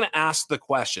sure. I'm just going to ask the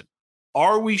question.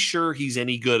 Are we sure he's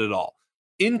any good at all?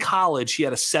 In college, he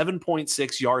had a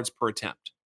 7.6 yards per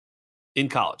attempt. In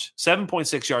college,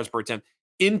 7.6 yards per attempt.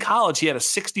 In college, he had a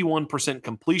 61%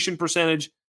 completion percentage.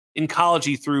 In college,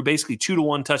 he threw basically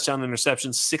 2-to-1 touchdown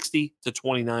interceptions,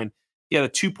 60-29. He had a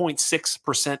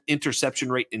 2.6%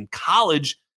 interception rate in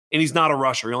college, and he's not a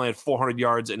rusher. He only had 400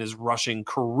 yards in his rushing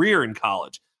career in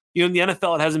college. You know, in the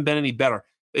NFL, it hasn't been any better.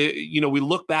 You know, we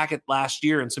look back at last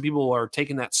year and some people are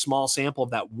taking that small sample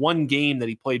of that one game that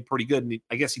he played pretty good. And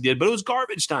I guess he did, but it was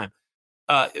garbage time.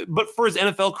 But for his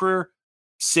NFL career,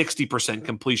 60%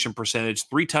 completion percentage,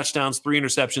 3 touchdowns, 3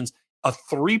 interceptions, a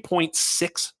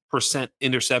 3.6%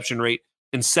 interception rate,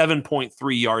 and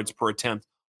 7.3 yards per attempt,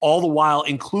 all the while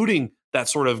including that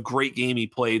sort of great game he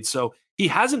played. So he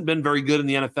hasn't been very good in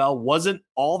the NFL, wasn't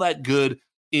all that good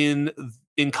in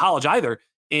college either.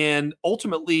 And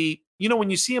ultimately, you know,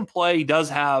 when you see him play, he does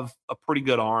have a pretty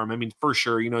good arm. I mean, for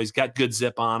sure, you know, he's got good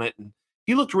zip on it. And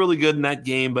he looked really good in that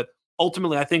game. But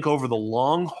ultimately, I think over the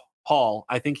long haul,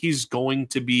 I think he's going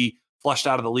to be flushed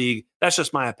out of the league. That's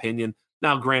just my opinion.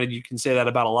 Now, granted, you can say that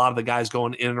about a lot of the guys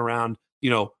going in and around,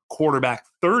 you know, quarterback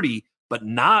 30, but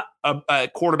not a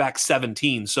quarterback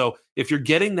 17. So if you're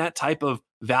getting that type of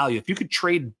value, if you could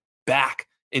trade back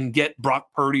and get Brock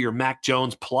Purdy or Mac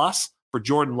Jones plus for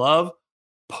Jordan Love,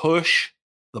 push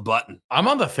the button. I'm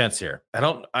on the fence here.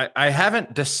 I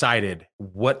haven't decided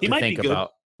what to think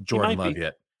about Jordan Love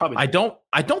yet. Probably I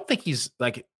don't think he's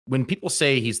like, when people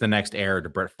say he's the next heir to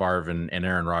Brett Favre and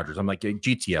Aaron Rodgers, I'm like,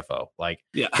 GTFO. Like,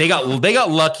 yeah. they got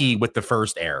lucky with the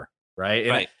first heir, right?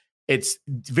 Right. It's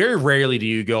very rarely do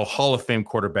you go Hall of Fame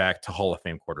quarterback to Hall of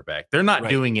Fame quarterback. They're not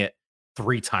doing it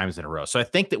 3 times in a row. So I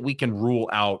think that we can rule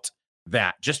out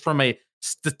that just from a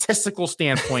statistical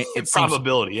standpoint, it's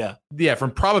probability.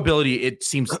 From probability, it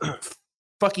seems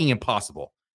fucking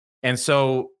impossible. And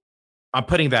so I'm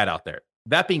putting that out there.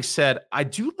 That being said, I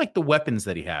do like the weapons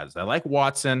that he has. I like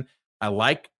Watson. I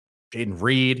like Jaden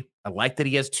Reed. I like that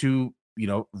he has 2, you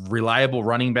know, reliable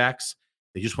running backs.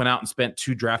 They just went out and spent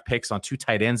 2 draft picks on 2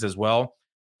 tight ends as well.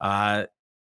 The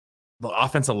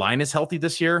offensive line is healthy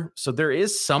this year. So there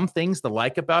is some things to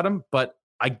like about him, but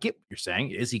I get what you're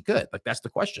saying. Is he good? Like, that's the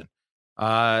question.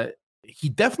 He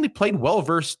definitely played well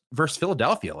versus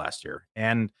Philadelphia last year.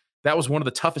 And that was one of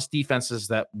the toughest defenses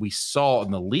that we saw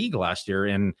in the league last year.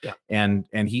 And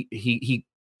he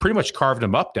pretty much carved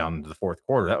him up down into the fourth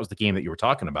quarter. That was the game that you were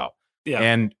talking about. Yeah.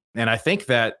 And I think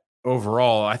that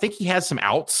overall, I think he has some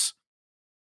outs.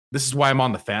 This is why I'm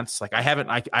on the fence. Like,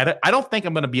 I don't think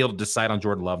I'm going to be able to decide on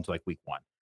Jordan Love until like week 1.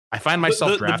 I find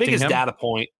myself drafting the biggest him. data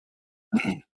point.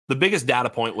 The biggest data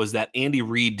point was that Andy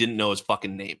Reid didn't know his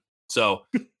fucking name. So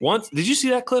once, did you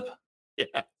see that clip?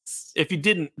 Yes. If you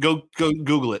didn't, go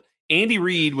Google it. Andy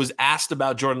Reid was asked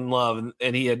about Jordan Love,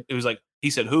 and he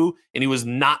said who, and he was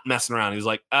not messing around. He was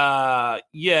like,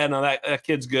 yeah, no, that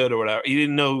kid's good or whatever. He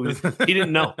didn't know. He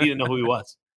didn't know who he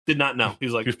was. Did not know. He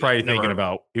was like, he was probably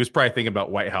thinking about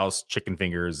White House chicken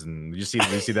fingers, and you see that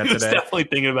he today. was definitely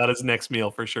thinking about his next meal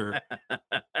for sure.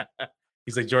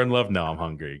 He's like, Jordan Love, no, I'm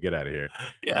hungry. Get out of here.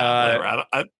 Yeah,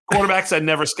 quarterbacks, I'd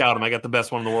never scout him. I got the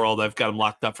best one in the world. I've got him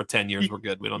locked up for 10 years. We're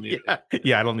good. We don't need it.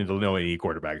 Yeah, I don't need to know any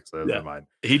quarterbacks. So never mind.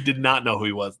 He did not know who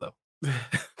he was, though.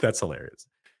 That's hilarious.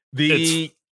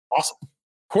 It's awesome.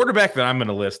 Quarterback that I'm going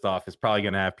to list off is probably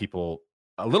going to have people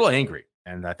a little angry.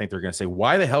 And I think they're going to say,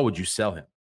 why the hell would you sell him?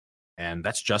 And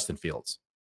that's Justin Fields.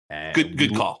 And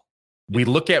good call. We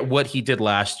look at what he did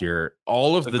last year.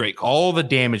 All the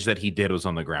damage that he did was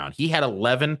on the ground. He had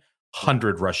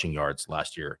 1,100 rushing yards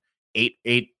last year,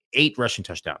 eight rushing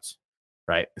touchdowns.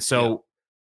 Right. So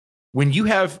when you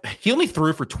have, he only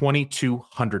threw for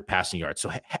 2,200 passing yards.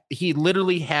 So he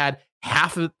literally had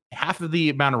half of the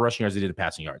amount of rushing yards he did in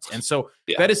passing yards. And so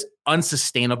that is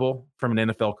unsustainable from an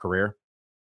NFL career.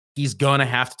 He's going to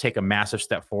have to take a massive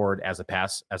step forward as a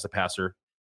passer.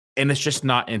 And it's just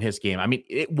not in his game. I mean,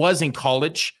 it was in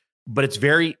college, but it's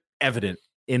very evident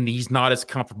he's not as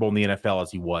comfortable in the NFL as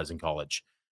he was in college.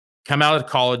 Come out of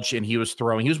college and he was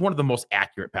one of the most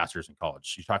accurate passers in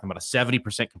college. You're talking about a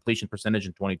 70% completion percentage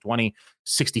in 2020,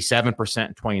 67%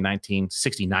 in 2019,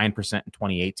 69% in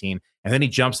 2018. And then he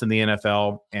jumps in the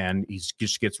NFL and he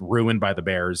just gets ruined by the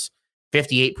Bears.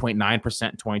 58.9%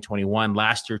 in 2021.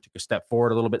 Last year took a step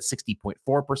forward a little bit,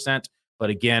 60.4%. But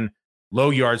again,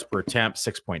 low yards per attempt,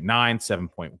 6.9,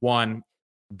 7.1.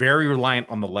 Very reliant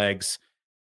on the legs.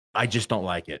 I just don't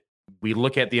like it. We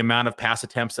look at the amount of pass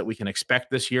attempts that we can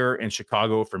expect this year, and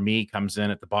Chicago, for me, comes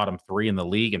in at the bottom 3 in the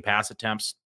league in pass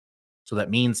attempts. So that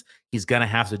means he's going to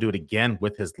have to do it again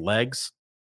with his legs.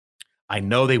 I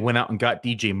know they went out and got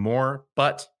DJ Moore,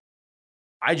 but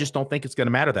I just don't think it's going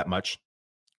to matter that much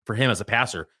for him as a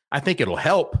passer. I think it'll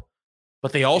help,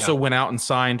 but they also went out and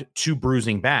signed 2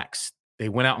 bruising backs. They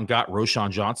went out and got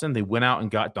Roshan Johnson. They went out and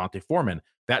got Dante Foreman.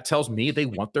 That tells me they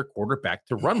want their quarterback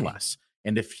to run less.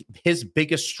 And if his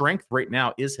biggest strength right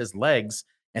now is his legs,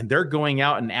 and they're going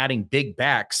out and adding big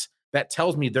backs, that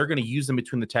tells me they're going to use them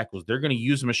between the tackles. They're going to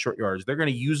use them as short yards. They're going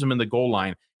to use them in the goal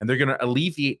line, and they're going to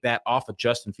alleviate that off of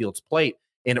Justin Fields' plate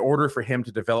in order for him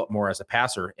to develop more as a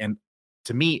passer. And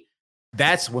to me,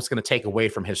 that's what's going to take away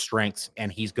from his strengths,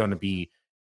 and he's going to be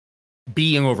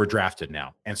being overdrafted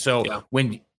now. And so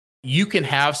when you can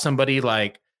have somebody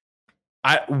like,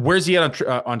 where's he at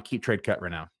on keep trade cut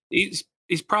right now?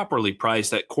 He's properly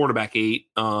priced at quarterback 8.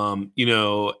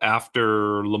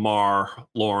 After Lamar,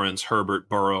 Lawrence, Herbert,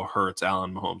 Burrow, Hurts,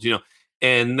 Allen, Mahomes.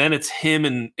 And then it's him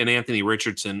and Anthony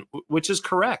Richardson, which is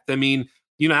correct. I mean,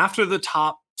 after the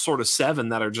top sort of 7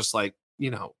 that are just like,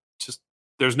 just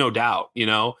there's no doubt.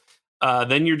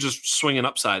 Then you're just swinging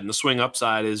upside, and the swing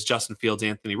upside is Justin Fields,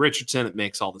 Anthony Richardson. It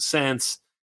makes all the sense.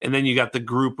 And then you got the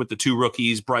group with the 2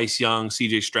 rookies, Bryce Young,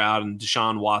 CJ Stroud, and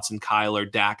Deshaun Watson,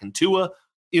 Kyler, Dak, and Tua.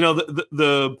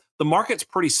 The market's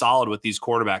pretty solid with these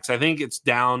quarterbacks. I think it's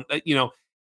down,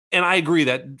 and I agree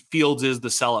that Fields is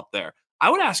the sell up there. I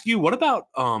would ask you, what about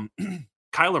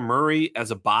Kyler Murray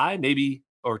as a buy, maybe,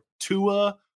 or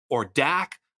Tua or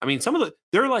Dak? I mean,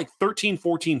 they're like 13,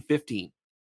 14, 15.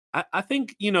 I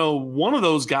think, one of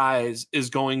those guys is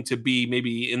going to be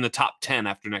maybe in the top 10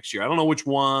 after next year. I don't know which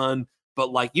one, but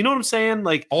like, you know what I'm saying?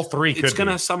 Like all 3 it's going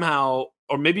to somehow,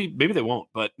 or maybe they won't,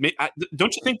 but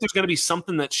don't you think there's going to be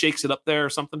something that shakes it up there or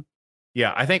something?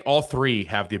 Yeah, I think all 3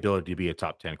 have the ability to be a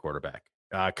top 10 quarterback.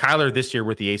 Kyler this year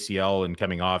with the ACL and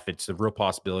coming off, it's a real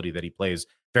possibility that he plays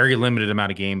very limited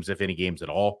amount of games, if any games at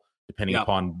all, depending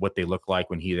upon what they look like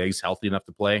when he's healthy enough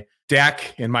to play.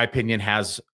 Dak, in my opinion,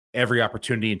 has every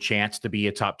opportunity and chance to be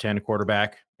a top 10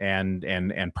 quarterback and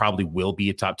probably will be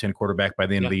a top 10 quarterback by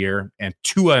the end of the year. And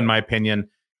Tua, in my opinion,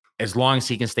 as long as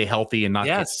he can stay healthy and not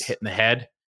get hit in the head,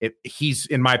 he's,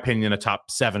 in my opinion, a top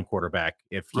 7 quarterback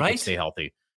if he can stay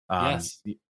healthy.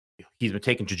 He's been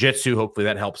taking jiu-jitsu. Hopefully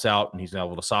that helps out and he's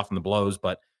able to soften the blows.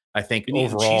 But I think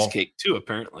overall, cheesecake too,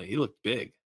 apparently. He looked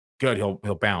big. Good. He'll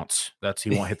bounce. He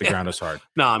won't hit the ground as hard.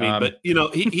 No, I mean, but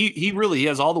he really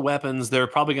has all the weapons. They're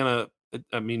probably going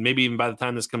to, maybe even by the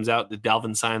time this comes out, the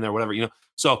Dalvin sign there, whatever,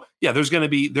 So yeah, there's going to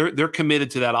be, they're committed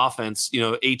to that offense.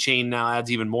 A-Chain now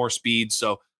adds even more speed.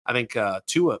 So I think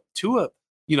Tua,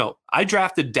 I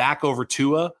drafted Dak over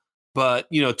Tua, but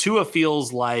Tua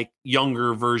feels like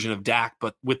younger version of Dak,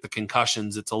 but with the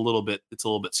concussions, it's a little bit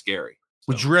scary. So.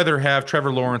 Would you rather have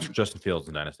Trevor Lawrence or Justin Fields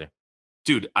in Dynasty?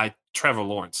 Dude, Trevor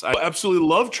Lawrence. I absolutely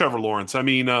love Trevor Lawrence. I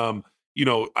mean,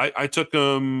 I took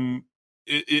him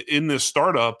in this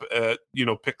startup at,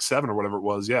 pick 7 or whatever it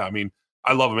was. Yeah. I mean,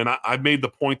 I love him. And I made the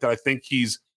point that I think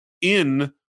he's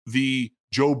in the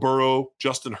Joe Burrow,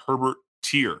 Justin Herbert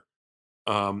tier.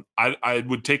 I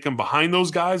would take him behind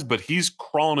those guys, but he's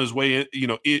crawling his way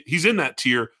in, he's in that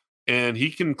tier, and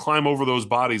he can climb over those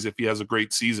bodies if he has a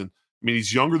great season. I mean,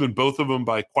 he's younger than both of them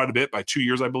by quite a bit, by 2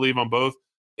 years, I believe, on both.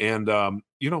 And,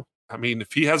 I mean,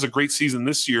 if he has a great season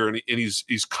this year and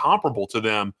he's comparable to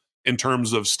them in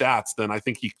terms of stats, then I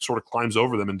think he sort of climbs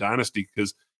over them in Dynasty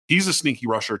because he's a sneaky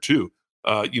rusher too.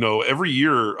 Every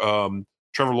year,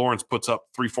 Trevor Lawrence puts up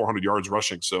 300-400 yards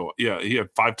rushing. So yeah, he had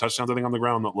 5 touchdowns, I think, on the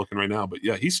ground. I'm not looking right now, but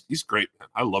yeah, he's great, man.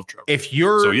 I love Trevor.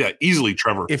 Easily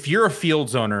Trevor. If you're a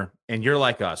Fields owner and you're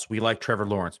like us, we like Trevor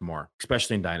Lawrence more,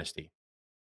 especially in Dynasty.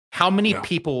 How many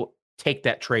people take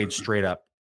that trade straight up,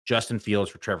 Justin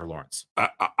Fields for Trevor Lawrence?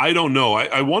 I don't know.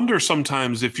 I wonder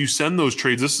sometimes if you send those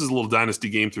trades, this is a little Dynasty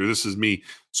game theory. This is me.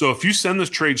 So if you send this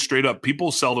trade straight up,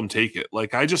 people seldom take it.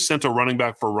 Like I just sent a running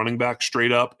back for a running back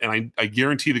straight up, and I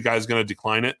guarantee the guy's going to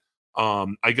decline it.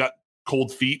 I got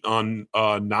cold feet on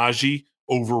Najee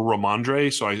over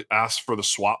Ramondre, so I asked for the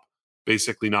swap,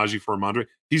 basically Najee for Ramondre.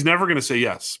 He's never going to say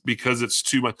yes because it's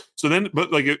too much. So then,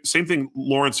 but like same thing,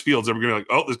 Lawrence Fields, they're going to be like,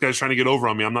 oh, this guy's trying to get over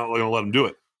on me. I'm not going to let him do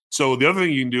it. So the other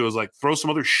thing you can do is like throw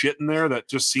some other shit in there that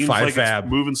just seems like it's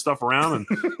moving stuff around. And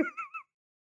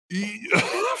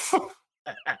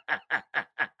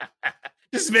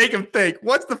just make him think.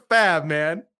 What's the fab,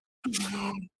 man?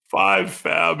 5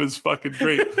 fab is fucking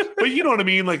great. But you know what I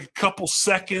mean? Like a couple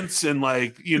seconds and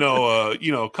like,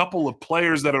 a couple of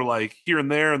players that are like here and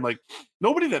there and like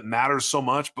nobody that matters so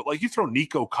much. But like you throw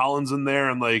Nico Collins in there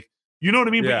and like, you know what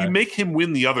I mean? Yeah. But you make him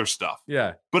win the other stuff.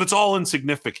 Yeah. But it's all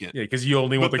insignificant. Yeah, because you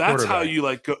only want the quarterback. That's how you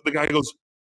like the guy goes,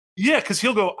 yeah, because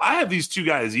he'll go, I have these 2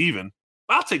 guys even.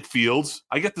 I'll take Fields.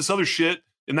 I get this other shit.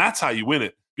 And that's how you win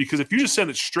it. Because if you just send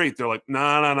it straight, they're like,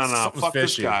 nah. Fuck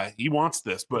this guy. He wants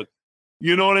this. But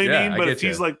you know what I mean? But if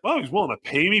he's like, well, he's willing to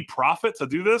pay me profit to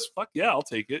do this, fuck yeah, I'll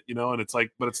take it. And it's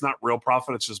like, but it's not real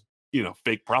profit. It's just,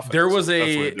 fake profit. There was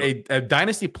a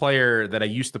Dynasty player that I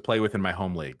used to play with in my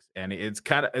home leagues, and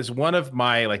it's one of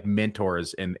my like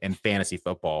mentors in fantasy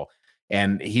football,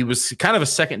 and he was kind of a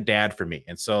second dad for me.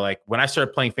 And so like when I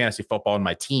started playing fantasy football in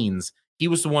my teens, he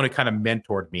was the one who kind of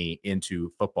mentored me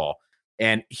into football,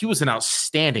 and he was an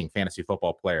outstanding fantasy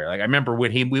football player. Like I remember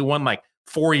when we won like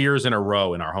 4 years in a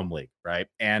row in our home league, right?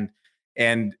 And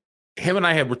him and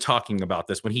I were talking about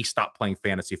this when he stopped playing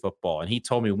fantasy football. And he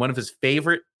told me one of his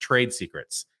favorite trade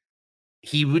secrets,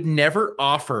 he would never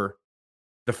offer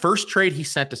the first trade he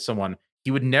sent to someone.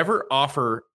 He would never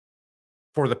offer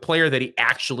for the player that he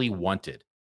actually wanted.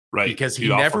 Right. Because he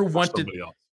never wanted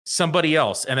somebody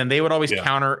else. And then they would always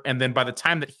counter. And then by the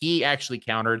time that he actually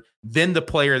countered, then the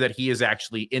player that he is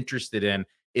actually interested in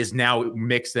is now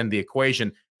mixed in the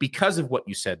equation. Because of what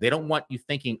you said, they don't want you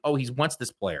thinking, "Oh, he wants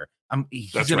this player.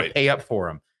 He's going to pay up for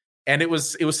him." And it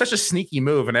was such a sneaky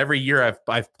move. And every year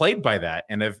I've played by that,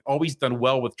 and I've always done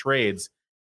well with trades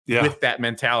with that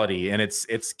mentality. And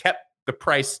it's kept the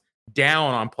price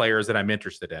down on players that I'm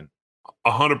interested in.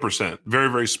 100%, very,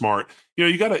 very smart.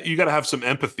 You gotta have some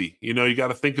empathy. You got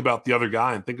to think about the other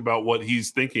guy and think about what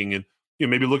he's thinking, and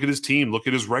maybe look at his team, look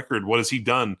at his record. What has he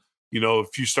done?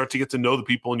 If you start to get to know the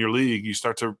people in your league, you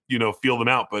start to, feel them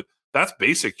out. But that's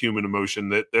basic human emotion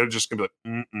that they're just going to be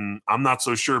like, I'm not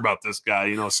so sure about this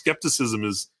guy. Skepticism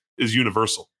is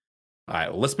universal. All right,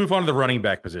 well, let's move on to the running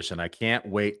back position. I can't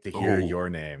wait to hear your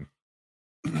name.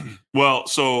 Well,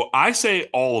 so I say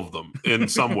all of them in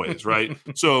some ways, right?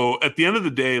 So at the end of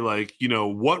the day, like,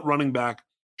 what running back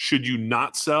should you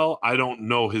not sell? I don't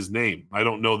know his name. I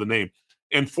don't know the name.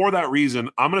 And for that reason,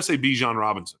 I'm going to say Bijan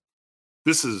Robinson.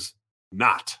 This is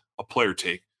not a player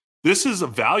take. This is a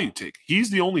value take.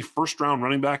 He's the only first-round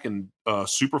running back in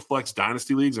Superflex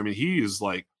Dynasty leagues. I mean, he is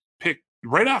like picked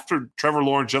right after Trevor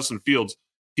Lawrence, Justin Fields.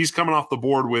 He's coming off the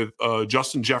board with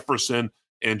Justin Jefferson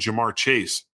and Jamar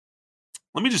Chase.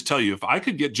 Let me just tell you, if I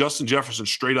could get Justin Jefferson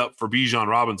straight up for Bijan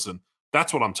Robinson,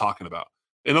 that's what I'm talking about.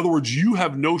 In other words, you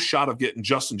have no shot of getting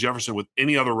Justin Jefferson with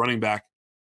any other running back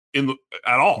at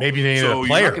all. Maybe they so a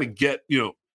player. You're not going to get,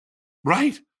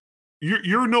 right?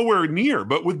 You're nowhere near.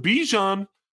 But with Bijan,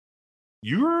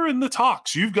 you're in the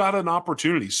talks. You've got an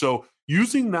opportunity. So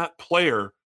using that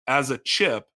player as a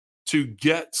chip to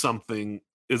get something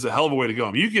is a hell of a way to go.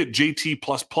 I mean, you get JT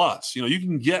plus. You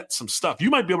can get some stuff. You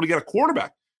might be able to get a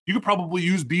quarterback. You could probably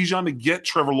use Bijan to get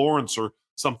Trevor Lawrence or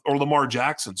Lamar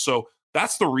Jackson. So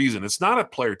that's the reason. It's not a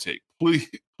player take.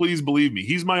 Please believe me.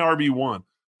 He's my RB1.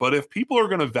 But if people are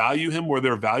going to value him where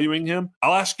they're valuing him,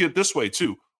 I'll ask you it this way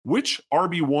too. Which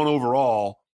RB1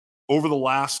 overall over the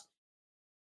last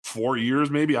 4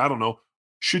 years, maybe, I don't know,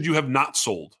 should you have not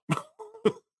sold?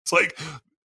 It's like,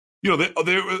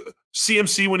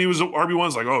 CMC when he was RB1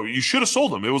 was like, oh, you should have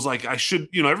sold him. It was like, I should,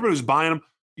 everybody was buying him.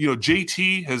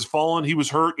 JT has fallen. He was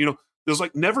hurt. There's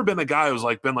like never been a guy who's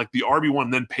like been like the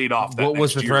RB1 then paid off. What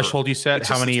was the threshold you set?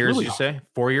 How many years really did you say?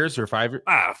 4 years or 5 years?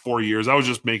 4 years. I was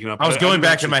just making up. I was going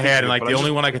back in my head, and like the only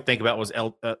one I could think about was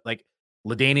like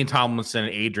LaDainian Tomlinson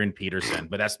and Adrian Peterson,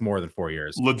 but that's more than 4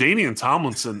 years. LaDainian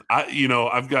Tomlinson,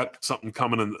 I've got something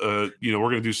coming in. We're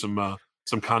going to do some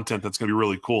content that's going to be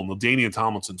really cool. And LaDainian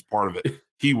Tomlinson's part of it.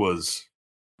 He was.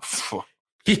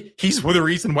 He's the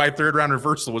reason why third round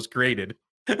reversal was created.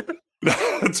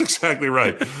 That's exactly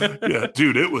right. Yeah,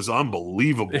 dude, it was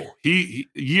unbelievable. He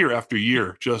year after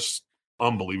year, just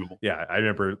unbelievable. Yeah, I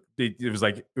remember it was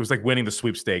like winning the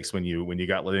sweepstakes when you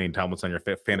got LaDainian Tomlinson on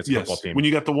your fantasy football team. When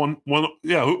you got the one,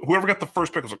 whoever got the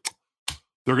first pick was like,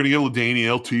 they're going to get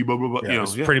LaDainian, LT, blah blah blah. Yeah,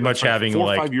 it's pretty much having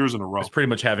 4 or 5 years in a row. It's pretty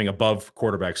much having above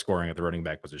quarterback scoring at the running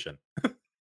back position.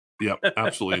 Yep,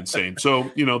 absolutely insane.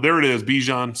 So, there it is.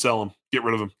 Bijan, sell him. Get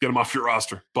rid of him. Get him off your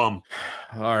roster. Bum.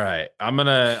 All right. I'm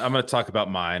gonna talk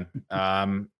about mine.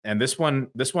 And this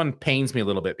one pains me a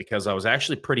little bit because I was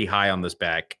actually pretty high on this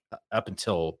back up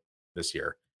until this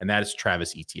year, and that is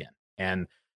Travis Etienne. And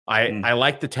I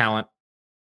like the talent,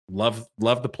 love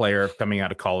the player coming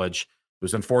out of college. It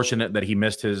was unfortunate that he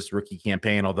missed his rookie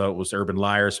campaign, although it was Urban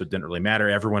Liar, so it didn't really matter.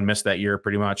 Everyone missed that year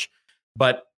pretty much.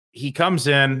 But he comes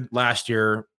in last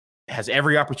year, has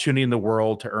every opportunity in the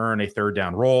world to earn a third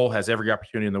down role, has every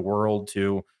opportunity in the world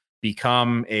to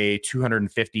become a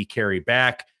 250 carry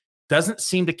back, doesn't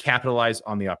seem to capitalize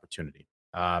on the opportunity.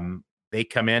 They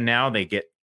come in now, they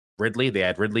get Ridley, they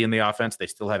add Ridley in the offense, they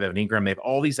still have Evan Ingram, they have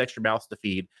all these extra mouths to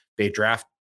feed. They draft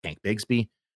Tank Bigsby,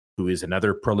 who is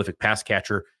another prolific pass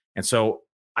catcher. And so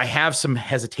I have some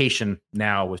hesitation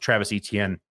now with Travis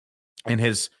Etienne and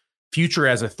his future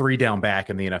as a 3-down back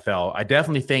in the NFL. I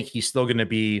definitely think he's still going to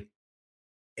be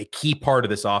a key part of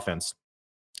this offense.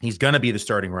 He's going to be the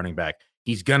starting running back.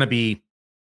 He's going to be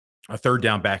a third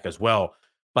down back as well.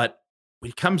 But when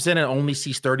he comes in and only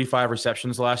sees 35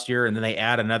 receptions last year, and then they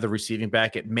add another receiving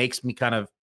back, it makes me kind of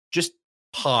just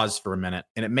pause for a minute.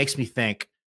 And it makes me think,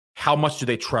 how much do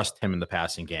they trust him in the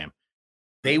passing game?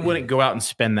 They wouldn't go out and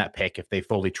spend that pick if they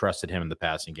fully trusted him in the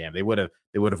passing game. They would have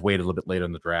waited a little bit later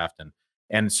in the draft.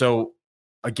 And so,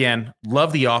 again,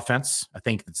 love the offense. I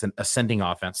think it's an ascending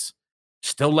offense.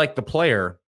 Still like the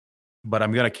player, but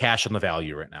I'm going to cash on the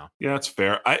value right now. Yeah, that's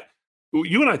fair.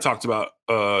 You and I talked about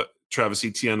Travis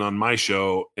Etienne on my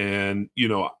show, and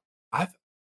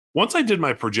once I did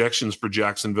my projections for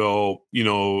Jacksonville,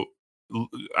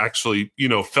 actually,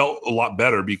 felt a lot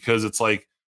better because it's like,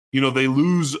 they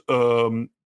lose,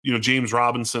 James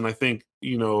Robinson. I think,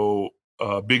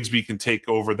 Bigsby can take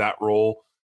over that role.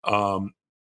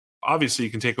 Obviously, he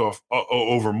can take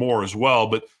over more as well,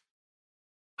 but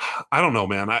I don't know,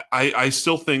 man. I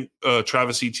still think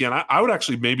Travis Etienne. I would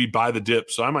actually maybe buy the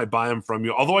dip, so I might buy him from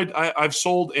you. Although I've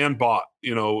sold and bought,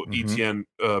 Etienne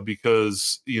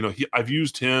because I've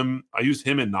used him. I used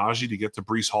him and Najee to get to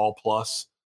Breece Hall plus,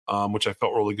 which I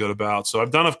felt really good about. So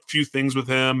I've done a few things with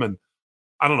him, and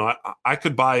I don't know. I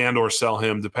could buy and or sell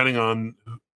him depending on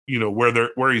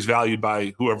where he's valued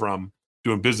by whoever I'm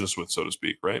doing business with, so to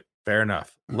speak. Right. Fair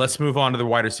enough. Let's move on to the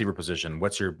wide receiver position.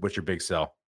 What's your big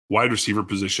sell? Wide receiver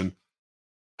position.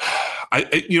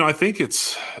 I think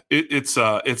it's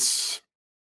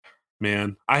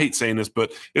man, I hate saying this,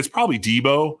 but it's probably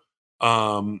Debo.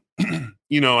 I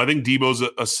think Debo's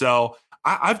a sell.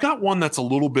 I've got one that's a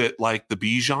little bit like the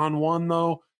Bijan one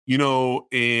though,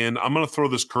 and I'm going to throw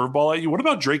this curveball at you. What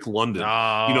about Drake London?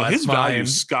 His value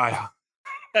is sky high.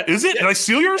 Is it? Did I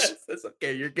steal yours? Yes, that's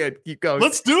okay. You're good. Keep going.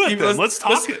 Let's do it then. Let's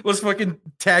talk it. Let's fucking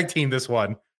tag team this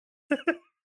one.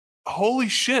 Holy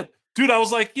shit. Dude, I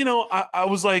was like,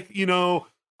 Debo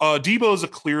is a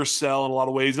clear sell in a lot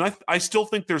of ways. And I still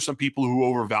think there's some people who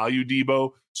overvalue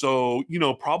Debo. So,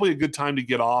 probably a good time to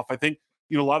get off. I think,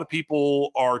 a lot of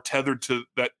people are tethered to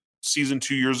that season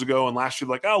 2 years ago. And last year,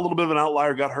 like, a little bit of an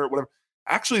outlier, got hurt, whatever.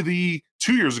 Actually, the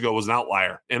 2 years ago was an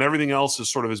outlier. And everything else is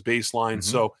sort of his baseline. Mm-hmm.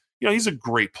 So, he's a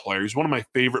great player. He's one of my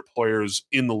favorite players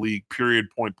in the league, period,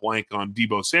 point blank on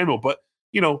Debo Samuel. But,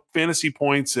 fantasy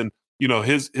points and,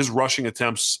 his rushing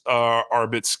attempts are a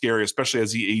bit scary, especially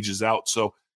as he ages out.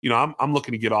 So, I'm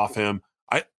looking to get off him.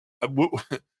 I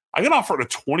got offered a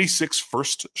 26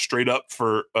 first straight up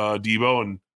for Debo,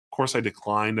 and of course I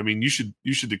declined. I mean, you should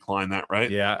decline that,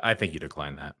 right? Yeah, I think you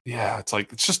decline that. Yeah,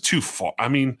 it's just too far. I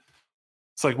mean,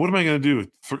 it's like, what am I going to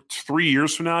do? For 3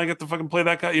 years from now, I get to fucking play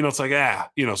that guy. It's like,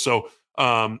 So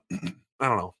I don't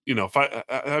know. If I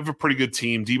have a pretty good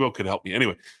team, Debo could help me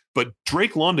anyway. But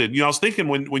Drake London, I was thinking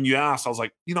when you asked, I was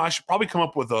like, I should probably come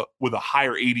up with a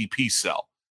higher ADP sell.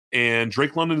 And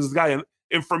Drake London is the guy.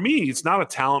 And for me, it's not a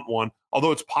talent one,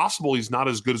 although it's possible he's not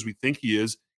as good as we think he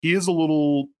is. he is a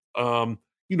little,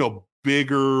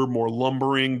 bigger, more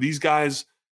lumbering. These guys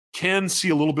can see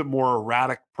a little bit more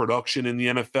erratic production in the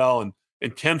NFL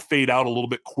and can fade out a little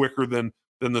bit quicker than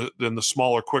the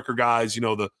smaller, quicker guys.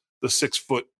 The 6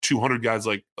 foot 200 guys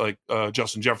like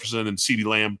Justin Jefferson and CeeDee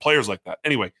Lamb, players like that.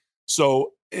 Anyway,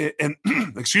 so and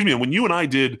excuse me, and when you and I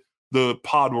did the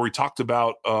pod where we talked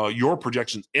about your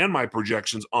projections and my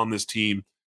projections on this team,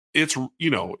 it's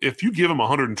if you give them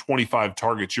 125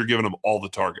 targets, you're giving them all the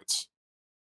targets.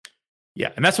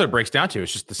 Yeah, and that's what it breaks down to.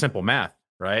 It's just the simple math,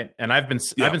 right? And I've been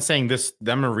saying this. I'm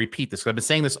going to repeat this. I've been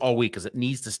saying this all week because it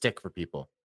needs to stick for people.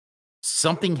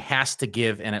 Something has to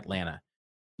give in Atlanta.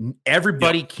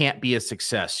 Everybody can't be a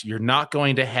success. You're not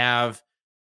going to have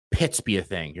Pitts be a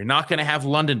thing. You're not going to have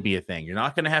London be a thing. You're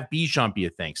not going to have Bijan be a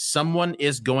thing. Someone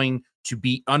is going to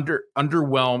be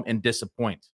underwhelm and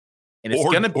disappoint. And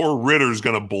it's or Ritter's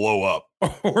going to blow up.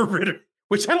 Or Ritter,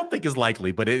 which I don't think is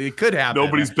likely, but it could happen.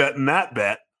 Nobody's betting that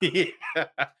bet.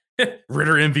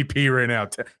 Ritter MVP right now,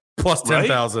 plus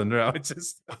 10,000. No, it's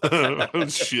just oh,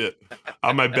 shit.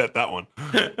 I might bet that one.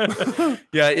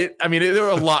 Yeah, there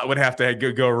a lot would have to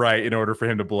go right in order for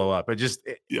him to blow up.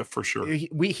 Yeah, for sure.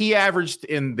 He averaged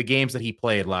in the games that he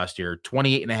played last year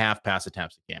 28.5 pass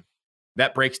attempts a game.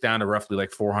 That breaks down to roughly like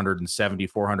 470,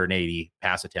 480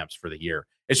 pass attempts for the year.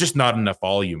 It's just not enough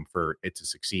volume for it to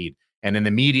succeed. And in the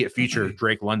immediate future,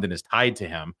 Drake London is tied to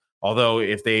him. Although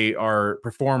if they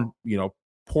perform,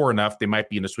 poor enough, they might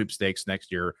be in the sweepstakes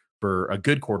next year for a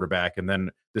good quarterback. And then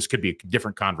this could be a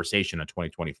different conversation in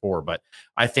 2024. But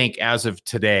I think as of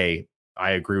today,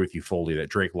 I agree with you fully that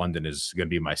Drake London is going to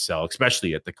be my sell,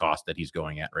 especially at the cost that he's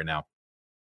going at right now.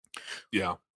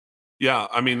 Yeah. Yeah.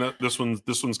 I mean, this one's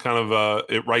kind of,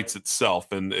 it writes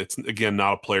itself, and it's, again,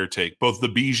 not a player take. Both the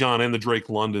Bijan and the Drake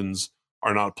Londons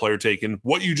are not a player take. And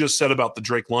what you just said about the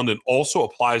Drake London also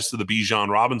applies to the Bijan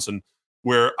Robinson,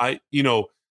 where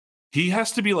he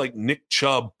has to be like Nick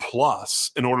Chubb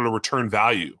plus in order to return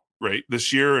value, right,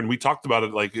 this year. And we talked about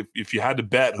it, like if you had to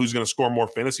bet who's going to score more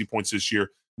fantasy points this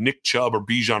year, Nick Chubb or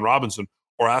Bijan Robinson,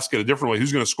 or ask it a different way,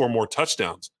 who's going to score more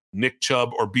touchdowns, Nick Chubb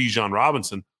or Bijan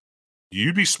Robinson,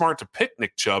 you'd be smart to pick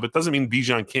Nick Chubb. It doesn't mean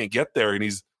Bijan can't get there.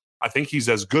 And I think he's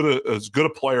as good a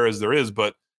player as there is.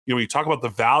 But, when you talk about the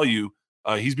value,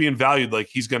 he's being valued like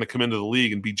he's going to come into the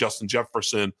league and be Justin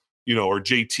Jefferson, or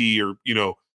JT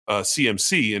or,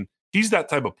 CMC. And he's that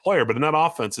type of player. But in that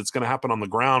offense, it's going to happen on the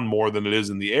ground more than it is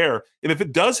in the air. And if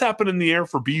it does happen in the air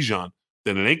for Bijan,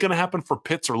 then it ain't going to happen for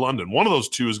Pitts or London. One of those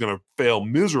two is going to fail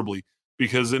miserably,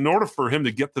 because in order for him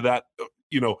to get to that,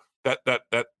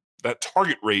 that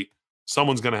target rate,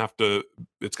 someone's going to have to,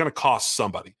 it's going to cost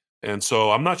somebody. And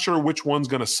so I'm not sure which one's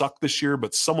going to suck this year,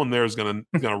 but someone there is going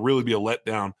to really be a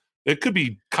letdown. It could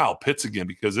be Kyle Pitts again,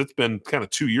 because it's been kind of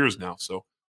 2 years now. So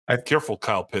careful,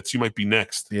 Kyle Pitts. You might be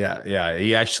next. Yeah,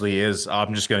 he actually is.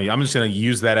 I'm just gonna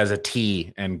use that as a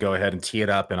tee and go ahead and tee it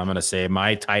up, and I'm gonna say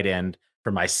my tight end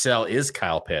for my sell is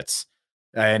Kyle Pitts.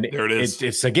 And there it is.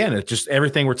 It's just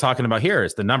everything we're talking about here.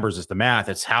 It's the numbers, it's the math,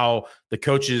 it's how the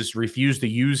coaches refuse to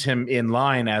use him in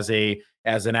line as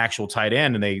an actual tight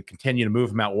end, and they continue to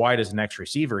move him out wide as an X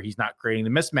receiver. He's not creating the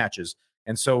mismatches.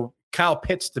 And so Kyle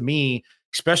Pitts, to me,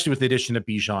 especially with the addition of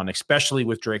Bijan, especially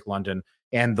with Drake London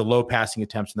and the low passing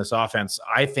attempts in this offense,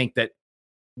 I think that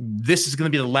this is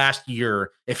going to be the last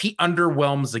year. If he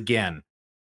underwhelms again,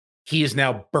 he is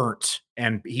now burnt,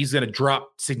 and he's going to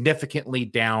drop significantly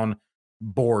down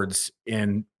boards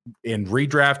in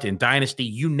redraft, in Dynasty,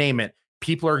 you name it.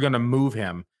 People are going to move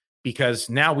him, because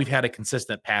now we've had a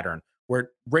consistent pattern where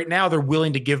right now they're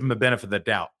willing to give him the benefit of the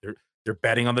doubt. They're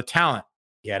betting on the talent.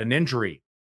 He had an injury.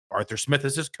 Arthur Smith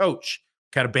is his coach.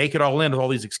 Kind of bake it all in with all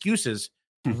these excuses.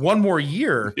 One more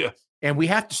year, yes, and we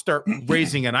have to start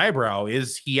raising an eyebrow.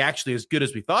 Is he actually as good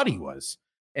as we thought he was?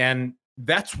 And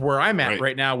that's where I'm at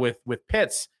right now with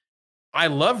Pitts. I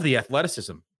love the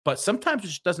athleticism, but sometimes it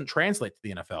just doesn't translate to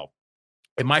the NFL.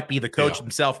 It might be the coach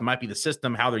himself. It might be the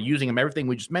system, how they're using him, everything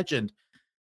we just mentioned.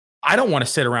 I don't want to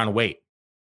sit around and wait.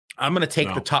 I'm going to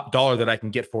take the top dollar that I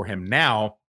can get for him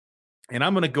now, and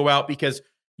I'm going to go out, because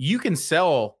you can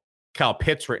sell Kyle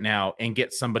Pitts right now and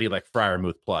get somebody like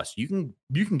Freiermuth plus. You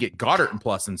can get Goddard and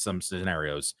plus in some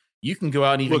scenarios. You can go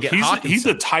out and even get Hawkinson. He's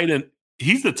the tight end.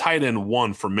 He's the tight end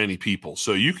one for many people.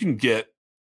 So you can get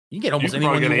almost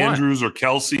anyone you want. Andrews or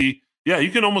Kelsey. Yeah,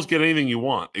 you can almost get anything you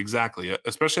want. Exactly,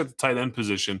 especially at the tight end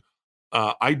position.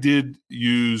 I did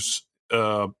use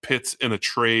Pitts in a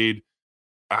trade.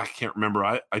 I can't remember.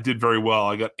 I did very well.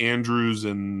 I got Andrews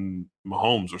and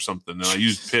Mahomes or something, and I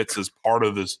used Pitts as part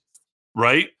of this,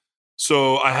 right?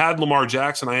 So I had Lamar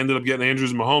Jackson. I ended up getting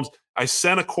Andrews and Mahomes. I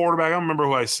sent a quarterback. I don't remember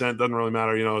who I sent. Doesn't really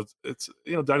matter. It's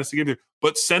Dynasty game there.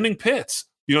 but sending Pitts,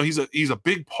 he's a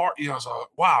big part. So,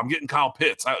 wow, I'm getting Kyle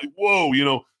Pitts. I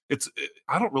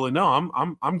don't really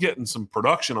know. I'm getting some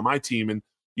production on my team, and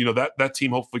that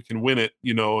team hopefully can win it.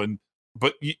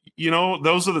 But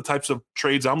those are the types of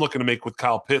trades I'm looking to make with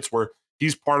Kyle Pitts, where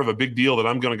he's part of a big deal that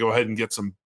I'm going to go ahead and get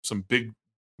some big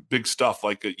stuff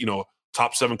like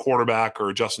top 7 quarterback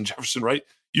or Justin Jefferson, right?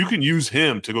 You can use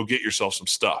him to go get yourself some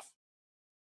stuff.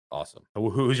 Awesome.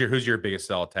 Who's your biggest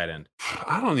sell at tight end?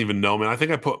 I don't even know, man. I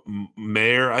think I put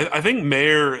Mayer. I think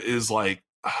Mayer is like,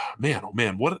 man, oh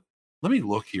man, what? Let me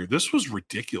look here. This was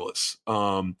ridiculous.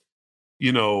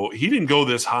 He didn't go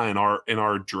this high in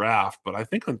our draft, but I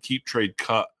think on Keep Trade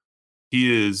Cut,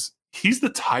 he's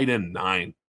the tight end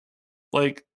 9.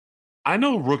 Like, I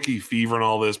know rookie fever and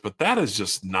all this, but that is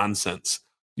just nonsense.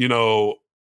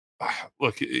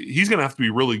 Look, he's going to have to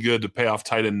be really good to pay off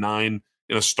tight end 9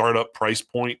 in a startup price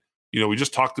point. We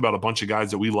just talked about a bunch of guys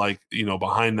that we like,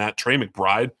 behind that. Trey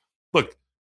McBride. Look,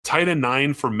 tight end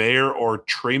 9 for Mayer or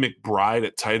Trey McBride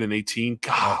at tight end 18.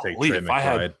 Golly, if I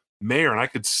had Mayer and I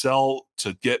could sell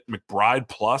to get McBride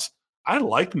plus, I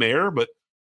like Mayer, but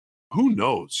who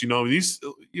knows? We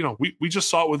just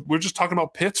saw it we're just talking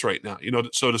about Pitts right now.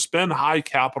 So to spend high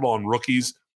capital on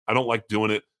rookies, I don't like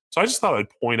doing it. So I just thought I'd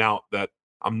point out that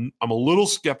I'm a little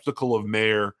skeptical of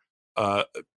Mayer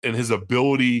and his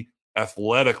ability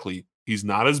athletically. He's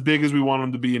not as big as we want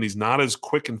him to be, and he's not as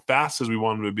quick and fast as we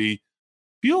want him to be.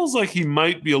 Feels like he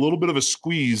might be a little bit of a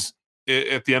squeeze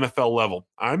at the NFL level.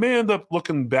 I may end up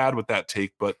looking bad with that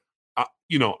take, but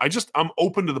I'm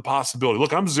open to the possibility.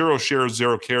 Look, I'm 0 shares,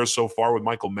 0 cares so far with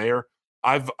Michael Mayer.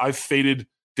 I've faded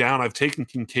down. I've taken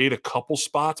Kincaid a couple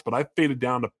spots, but I've faded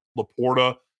down to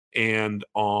Laporta and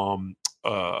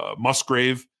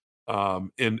Musgrave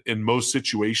in most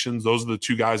situations. Those are the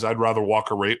 2 guys I'd rather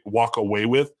walk away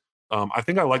with. I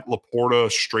think I like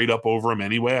Laporta straight up over him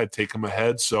anyway. I'd take him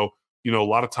ahead. So, a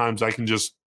lot of times I can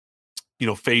just,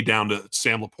 fade down to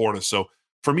Sam Laporta. So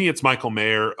for me, it's Michael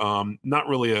Mayer. Not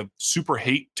really a super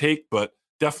hate take, but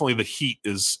definitely the heat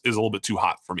is a little bit too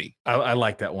hot for me. I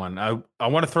like that one. I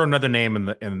want to throw another name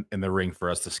in the ring for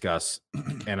us to discuss,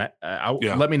 and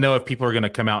let me know if people are going to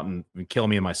come out and kill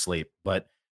me in my sleep. But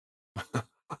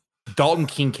Dalton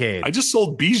Kincaid. I just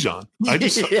sold Bijan.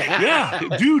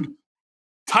 Dude.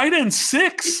 Tight end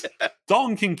 6,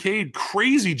 Dalton Kincaid,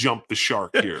 crazy jump the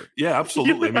shark here. Yeah,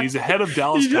 absolutely. I mean, he's ahead of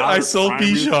Dallas. I sold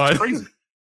Bijan. Crazy.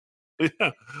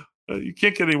 Yeah, you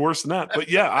can't get any worse than that. But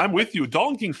yeah, I'm with you.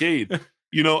 Dalton Kincaid,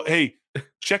 hey,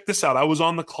 check this out. I was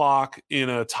on the clock in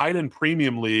a tight end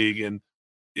premium league, and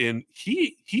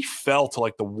he fell to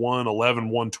like the 111,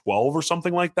 112 or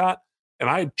something like that. And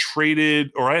I had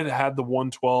traded, or I had the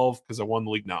 112 because I won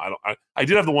the league. No, I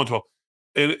did have the 112.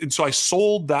 And so I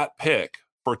sold that pick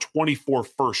for 24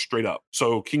 first straight up.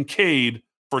 So Kincaid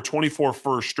for 24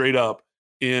 first straight up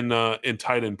in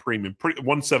tight end premium,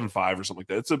 175 or something like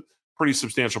that. It's a pretty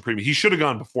substantial premium. He should have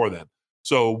gone before then.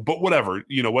 So, but whatever,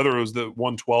 whether it was the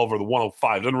 112 or the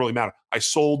 105, doesn't really matter. I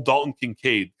sold Dalton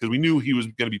Kincaid because we knew he was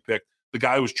going to be picked. The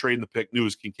guy who was trading the pick knew it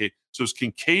was Kincaid. So it's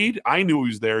Kincaid. I knew he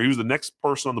was there. He was the next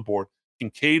person on the board.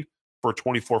 Kincaid for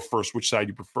 24 first. Which side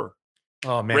do you prefer?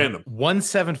 Oh man, random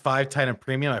 175 tight end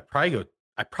premium. I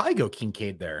probably go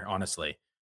Kincaid there, honestly,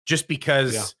 just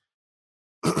because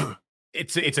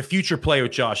it's a future play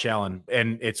with Josh Allen,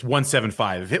 and it's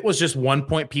 175. If it was just 1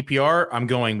 point PPR, I'm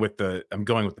going with the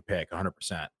pick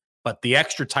 100%. But the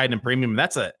extra tight end premium,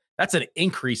 that's an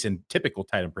increase in typical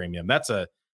tight end premium. That's a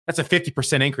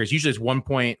 50% increase. Usually it's 1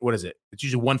 point. What is it? It's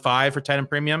usually 1.5 for tight end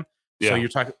premium. Yeah. So you're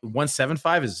talking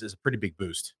 175 is a pretty big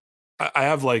boost. I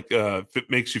have if it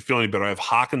makes you feel any better, I have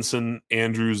Hawkinson,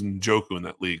 Andrews, and Njoku in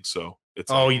that league. So it's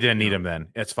you didn't need him then.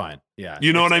 It's fine. Yeah.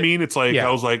 You know what I mean? It's like,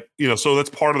 I was like, so that's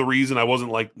part of the reason I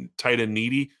wasn't like tight end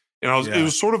needy. And it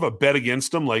was sort of a bet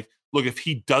against him. Like, look, if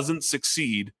he doesn't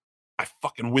succeed, I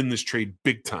fucking win this trade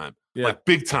big time. Yeah. Like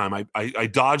big time. I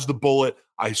dodged the bullet.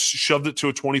 I shoved it to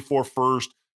a 24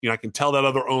 first. I can tell that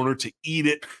other owner to eat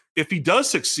it. If he does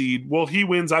succeed, well, he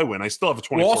wins, I win. I still have a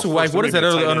 24 well, also, first. What does that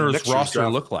other owner's roster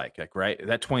look like? Like, right?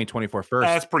 That 2024 first?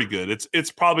 That's pretty good.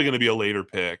 It's probably going to be a later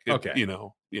pick. Okay.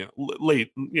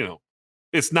 Late,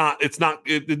 it's not,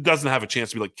 it doesn't have a chance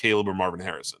to be like Caleb or Marvin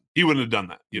Harrison. He wouldn't have done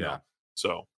that, you know?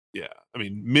 So, yeah. I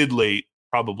mean, mid-late,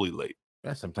 probably late.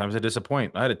 Yeah, sometimes I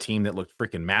disappoint. I had a team that looked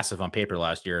freaking massive on paper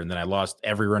last year, and then I lost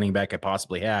every running back I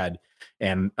possibly had,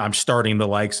 and I'm starting to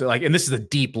and this is a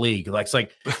deep league. It's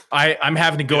like I'm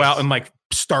having to go out and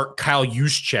start Kyle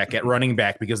Juszczyk at running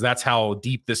back because that's how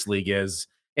deep this league is,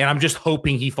 and I'm just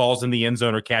hoping he falls in the end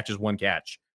zone or catches one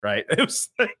catch. Right? It was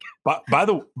by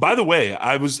the way,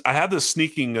 I had this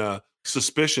sneaking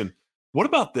suspicion. What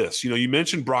about this? You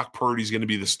mentioned Brock Purdy's going to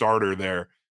be the starter there,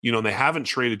 and they haven't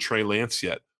traded Trey Lance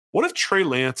yet. What if Trey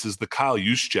Lance is the Kyle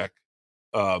Juszczyk,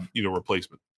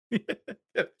 replacement?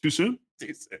 Too soon?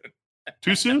 Too soon.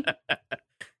 Too soon?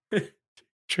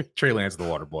 Trey Lance, the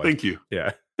water boy. Thank you.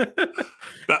 Yeah.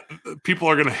 People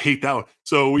are going to hate that one.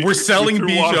 So we're selling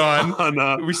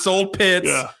Bijan. We sold Pitts.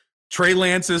 Yeah. Trey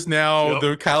Lance is now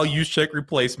the Kyle Juszczyk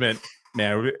replacement.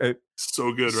 Man,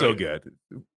 so good, so right? good.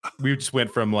 We just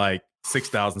went from like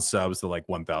 6,000 subs to like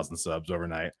 1,000 subs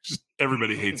overnight. Just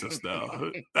everybody hates us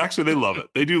now. Actually, they love it.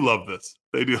 They do love this.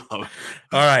 They do love it.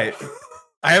 All right.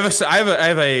 I have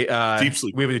a deep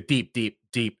sleeper. We have a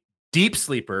deep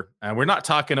sleeper, and we're not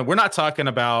talking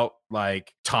about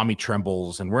like Tommy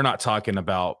Trembles, and we're not talking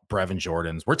about Brevin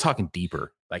Jordans. We're talking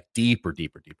deeper, like deeper.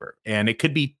 And it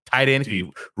could be tight end, it could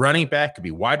be running back, could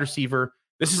be wide receiver.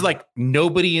 This is like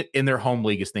nobody in their home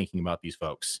league is thinking about these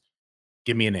folks.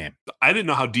 Give me a name. I didn't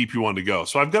know how deep you wanted to go,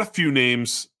 so I've got a few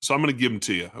names, so I'm going to give them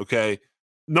to you. Okay,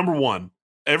 number one,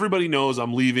 everybody knows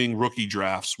I'm leaving rookie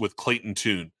drafts with Clayton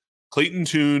Tune. Clayton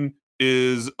Tune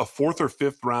is a 4th or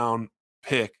 5th round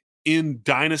pick in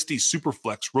Dynasty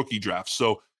Superflex rookie drafts.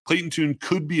 So Clayton Tune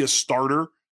could be a starter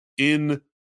in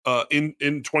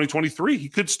 2023. He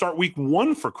could start week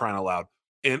 1 for crying out loud.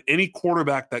 And any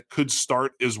quarterback that could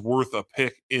start is worth a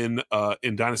pick in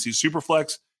Dynasty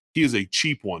Superflex. He is a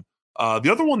cheap one.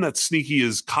 The other one that's sneaky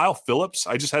is Kyle Phillips.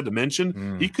 I just had to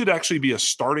mention he could actually be a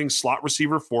starting slot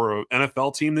receiver for an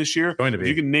NFL team this year. Going to be. If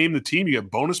you can name the team, you get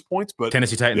bonus points. But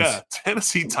Tennessee Titans. Yeah,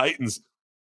 Tennessee Titans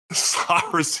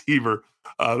slot receiver.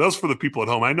 Those for the people at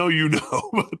home. I know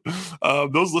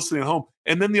but those listening at home.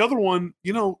 And then the other one,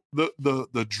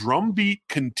 the drumbeat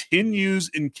continues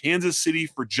in Kansas City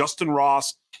for Justin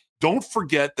Ross. Don't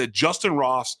forget that Justin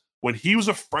Ross, when he was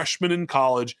a freshman in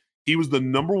college, he was the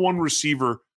number 1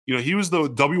 receiver. He was the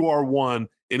WR1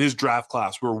 in his draft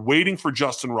class. We were waiting for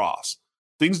Justin Ross.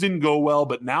 Things didn't go well,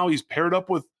 but now he's paired up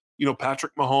with,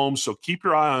 Patrick Mahomes. So keep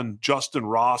your eye on Justin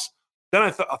Ross. Then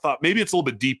I thought maybe it's a little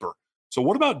bit deeper. So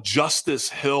what about Justice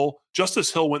Hill?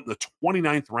 Justice Hill went in the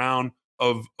 29th round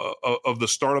of the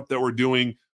startup that we're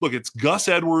doing. Look, it's Gus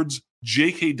Edwards,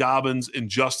 J.K. Dobbins, and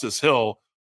Justice Hill.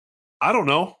 I don't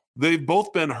know. They've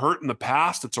both been hurt in the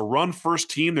past. It's a run-first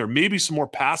team. There may be some more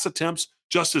pass attempts.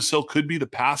 Justice Hill could be the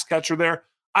pass catcher there.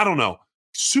 I don't know.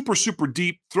 Super, super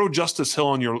deep. Throw Justice Hill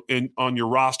on your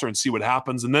roster and see what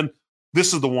happens. And then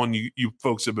this is the one you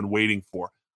folks have been waiting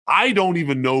for. I don't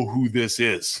even know who this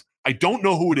is. I don't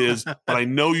know who it is, but I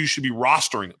know you should be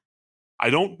rostering him. I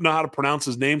don't know how to pronounce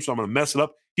his name, so I'm going to mess it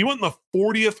up. He went in the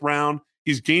 40th round.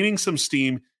 He's gaining some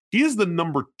steam. He is the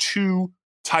number 2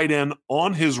 tight end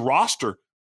on his roster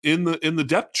in the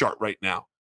depth chart right now,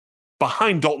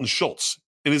 behind Dalton Schultz.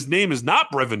 And his name is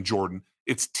not Brevin Jordan.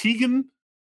 It's Tegan.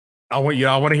 I want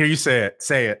to hear you say it.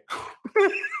 Say it.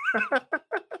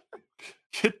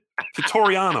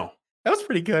 Kitoriano. That was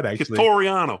pretty good, actually.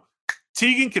 Kitoriano.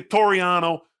 Tegan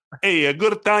Kitoriano. Hey, a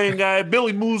good Italian guy.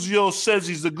 Billy Muzio says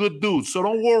he's a good dude, so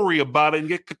don't worry about it and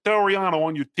get Kitoriano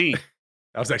on your team.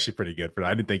 That was actually pretty good.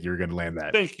 I didn't think you were going to land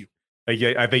that. Thank you.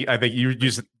 I think you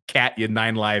just cat. You had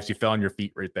 9 lives. You fell on your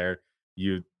feet right there.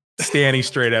 You standing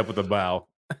straight up with a bow.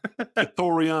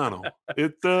 Kitoriano.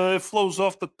 It flows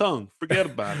off the tongue. Forget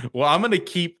about it. Well, I'm going to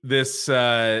keep this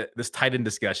tight end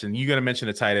discussion. You're going to mention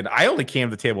a tight end. I only came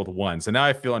to the table with 1, so now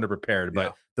I feel underprepared.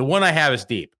 But the one I have is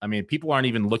deep. I mean, people aren't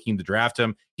even looking to draft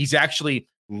him. He's actually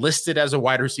listed as a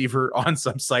wide receiver on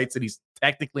some sites, and he's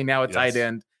technically now a tight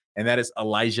end. And that is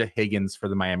Elijah Higgins for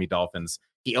the Miami Dolphins.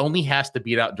 He only has to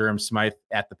beat out Durham Smythe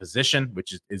at the position,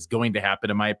 which is going to happen,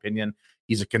 in my opinion.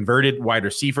 He's a converted wide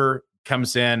receiver,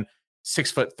 comes in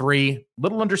 6'3",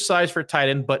 little undersized for a tight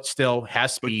end, but still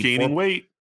has speed. But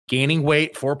gaining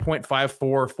weight, 4.54,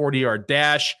 40-yard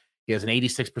dash. He has an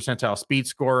 86th percentile speed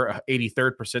score,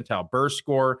 83rd percentile burst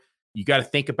score. You got to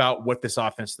think about what this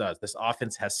offense does. This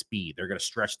offense has speed. They're going to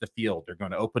stretch the field. They're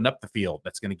going to open up the field.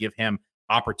 That's going to give him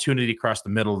opportunity across the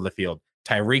middle of the field.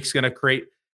 Tyreek's going to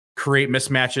create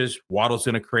mismatches. Waddle's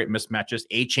going to create mismatches.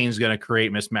 A-Chain's going to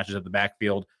create mismatches at the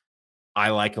backfield.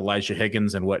 I like Elijah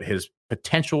Higgins and what his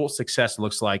potential success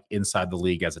looks like inside the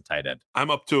league as a tight end.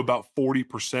 I'm up to about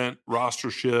 40%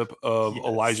 rostership of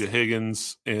Elijah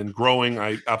Higgins and growing.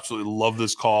 I absolutely love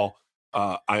this call.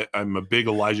 I'm a big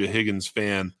Elijah Higgins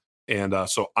fan. And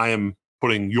so I am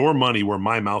putting your money where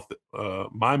my mouth,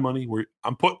 my money where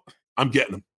I'm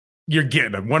getting them. You're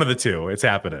getting them. One of the two. It's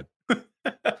happening.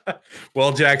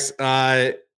 Well, Jax,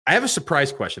 I have a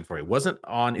surprise question for you. It wasn't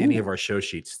on any of our show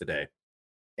sheets today.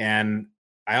 And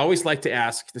I always like to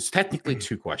ask, there's technically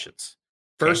 2 questions.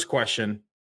 First question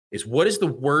is, what is the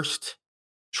worst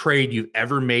trade you've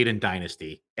ever made in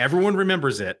Dynasty. Everyone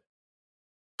remembers it.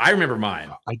 I remember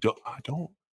mine. I don't.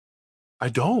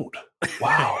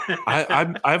 Wow.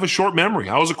 I have a short memory.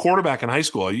 I was a quarterback in high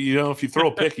school. You know, if you throw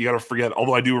a pick, you got to forget.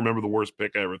 Although I do remember the worst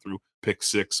pick I ever threw, pick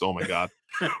 6. Oh my God.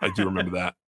 I do remember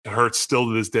that. It hurts still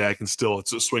to this day.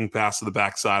 It's a swing pass to the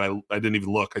backside. I didn't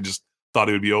even look. I just thought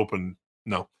it would be open.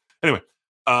 No. Anyway,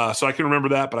 so I can remember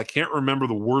that, but I can't remember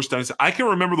the worst Dynasty. I can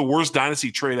remember the worst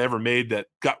Dynasty trade I ever made that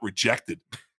got rejected.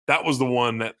 That was the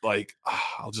one that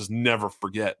I'll just never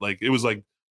forget. Like it was like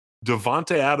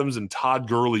Devontae Adams and Todd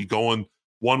Gurley going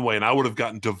one way, and I would have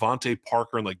gotten Devontae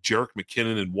Parker and like Jerick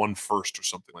McKinnon in 1 first or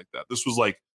something like that. This was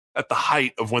like at the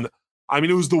height of when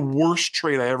it was the worst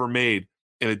trade I ever made,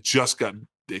 and it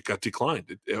got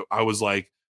declined. I was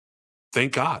like,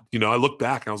 thank God. You know, I look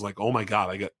back and I was like, oh my God,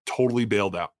 I got totally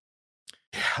bailed out.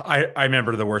 I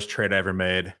remember the worst trade I ever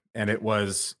made, and it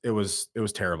was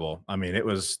terrible. I mean, it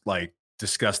was like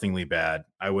disgustingly bad.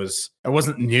 I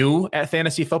wasn't new at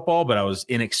fantasy football, but I was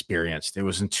inexperienced. It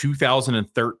was in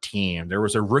 2013. There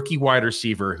was a rookie wide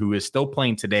receiver who is still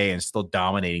playing today and still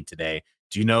dominating today.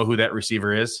 Do you know who that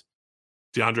receiver is?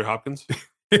 DeAndre Hopkins?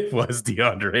 It was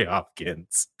DeAndre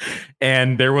Hopkins.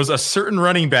 And there was a certain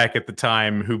running back at the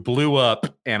time who blew up,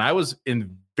 and I was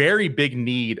in very big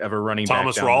need of a running back.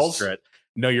 Thomas Rawls?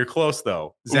 No, you're close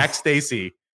though. Zach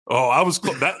Stacy. Oh, I was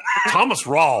close. That Thomas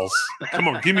Rawls. Come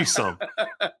on, give me some.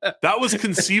 That was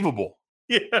conceivable.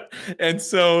 Yeah. And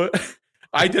so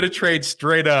I did a trade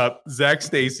straight up, Zach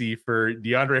Stacy for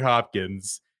DeAndre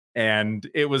Hopkins. And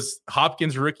it was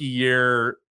Hopkins' rookie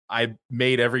year. I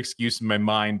made every excuse in my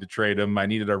mind to trade him. I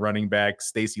needed a running back.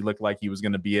 Stacy looked like he was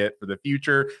going to be it for the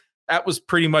future. That was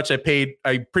pretty much I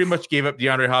pretty much gave up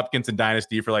DeAndre Hopkins in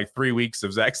Dynasty for like 3 weeks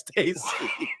of Zach Stacy.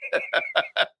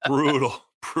 Brutal.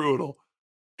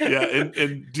 Yeah, and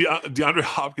DeAndre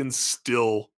Hopkins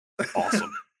still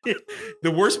awesome.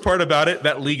 The worst part about it,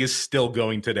 that league is still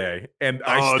going today, and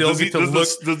I still get to look.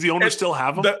 Does the owner still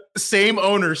have him? The same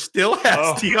owner still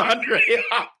has DeAndre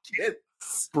Hopkins.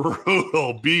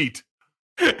 Brutal beat.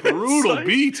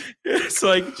 It's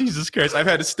like Jesus Christ. I've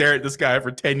had to stare at this guy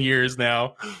for 10 years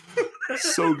now.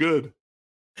 So good.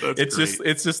 It's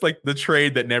just like the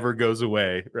trade that never goes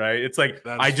away, right? It's like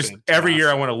fantastic. Every year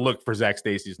I want to look for Zach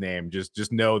Stacy's name.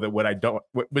 Just know that what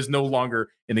was no longer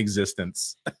in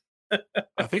existence.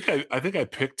 I think I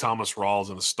picked Thomas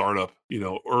Rawls in a startup,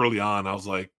 early on. I was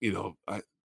like,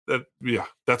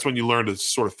 that's when you learn to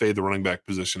sort of fade the running back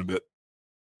position a bit.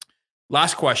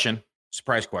 Last question,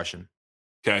 surprise question.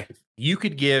 Okay. If you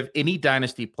could give any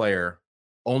Dynasty player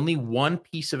only one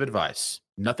piece of advice,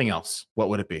 nothing else, what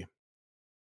would it be?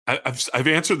 I've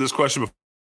answered this question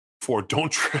before.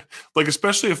 Don't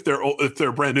especially if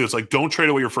they're brand new. It's like, don't trade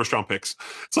away your first round picks.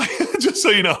 It's like, just so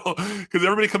you know, because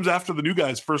everybody comes after the new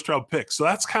guy's first round picks. So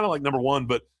that's kind of like number one.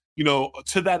 But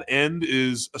to that end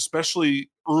is, especially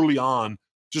early on,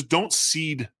 just don't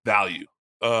seed value.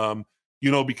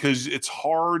 Because it's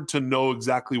hard to know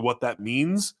exactly what that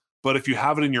means. But if you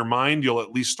have it in your mind, you'll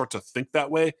at least start to think that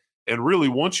way. And really,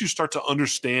 once you start to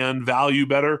understand value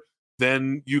better,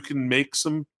 then you can make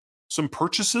some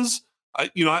purchases. I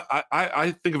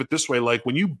think of it this way: like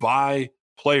when you buy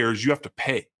players, you have to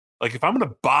pay. Like if I'm going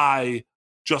to buy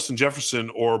Justin Jefferson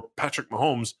or Patrick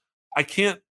Mahomes, I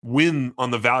can't win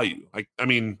on the value. I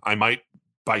mean, I might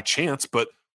by chance, but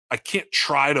I can't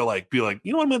try to be like,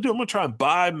 what I'm going to do? I'm going to try and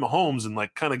buy Mahomes and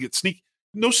kind of get sneaky.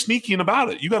 No sneaking about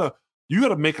it. You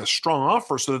gotta make a strong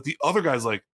offer so that the other guy's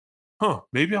like,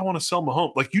 maybe I want to sell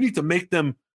Mahomes. Like you need to make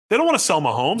them. They don't want to sell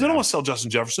Mahomes. They don't want to sell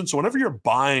Justin Jefferson. So whenever you're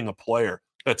buying a player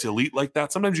that's elite like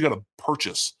that, sometimes you got to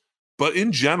purchase. But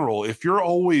in general, if you're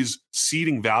always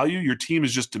seeding value, your team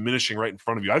is just diminishing right in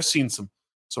front of you. I've seen some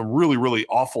really, really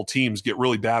awful teams get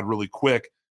really bad really quick.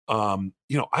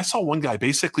 I saw one guy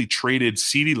basically traded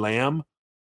CeeDee Lamb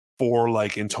for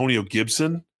Antonio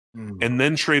Gibson and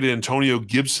then traded Antonio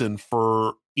Gibson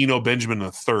for Eno Benjamin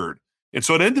III. And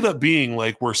so it ended up being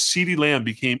where CeeDee Lamb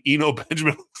became Eno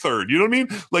Benjamin III. You know what I mean?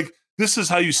 This is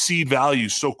how you seed value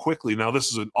so quickly. Now,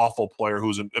 this is an awful player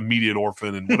who's an immediate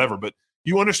orphan and whatever, but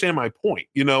you understand my point.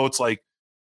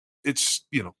 It's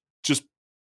just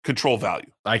control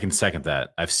value. I can second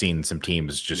that. I've seen some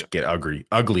teams just get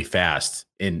ugly fast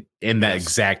in that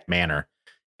exact manner.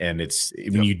 And it's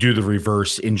when you do the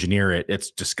reverse engineer it, it's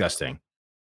disgusting.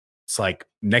 It's like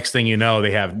next thing you know,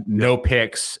 they have no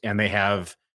picks and they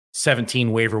have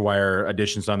 17 waiver wire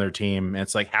additions on their team. And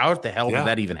it's like, how the hell did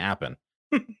that even happen?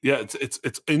 Yeah,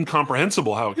 it's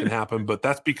incomprehensible how it can happen, but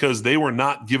that's because they were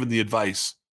not given the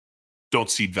advice, don't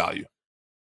seed value.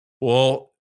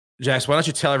 Well, Jax, why don't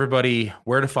you tell everybody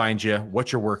where to find you,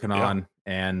 what you're working on,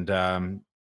 and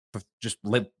just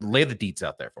lay the deets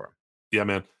out there for him. Yeah,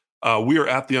 man. We are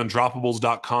at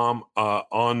theundroppables.com,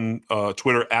 on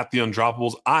Twitter at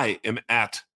theundroppables. I am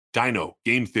at Dino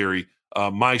Game Theory.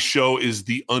 My show is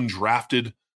The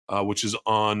Undrafted, which is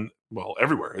on, well,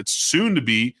 everywhere. It's soon to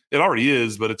be, it already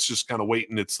is, but it's just kind of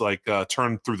waiting. It's like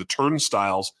turned through the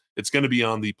turnstiles. It's going to be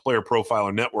on the Player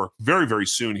Profiler Network very, very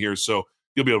soon here. So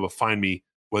you'll be able to find me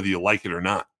whether you like it or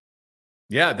not.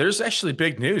 Yeah, there's actually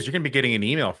big news. You're going to be getting an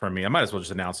email from me. I might as well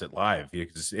just announce it live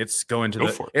because it's going to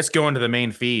the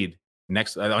main feed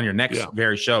next on your next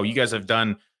very show. You guys have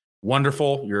done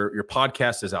wonderful. Your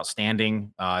podcast is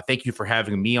outstanding. Thank you for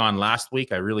having me on last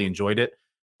week. I really enjoyed it.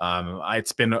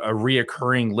 It's been a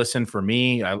reoccurring listen for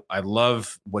me. I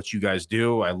love what you guys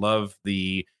do. I love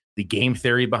the game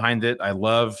theory behind it. I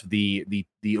love the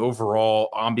overall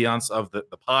ambiance of the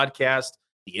podcast,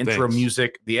 the intro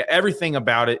music, everything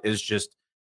about it is just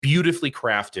beautifully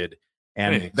crafted.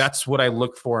 And that's what I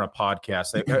look for in a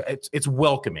podcast. It's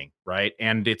welcoming, right?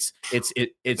 And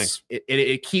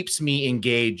it keeps me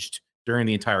engaged during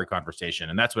the entire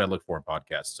conversation. And that's what I look for in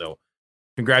podcasts. So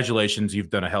congratulations. You've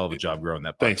done a hell of a job growing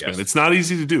that podcast. Thanks, man. It's not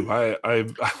easy to do. I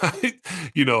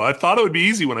thought it would be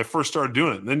easy when I first started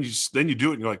doing it. And then you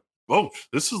do it and you're like, oh,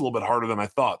 this is a little bit harder than I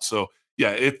thought. So yeah,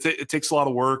 it takes a lot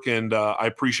of work. And I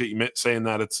appreciate you saying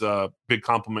that. It's a big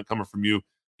compliment coming from you.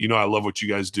 I love what you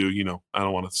guys do. I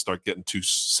don't want to start getting too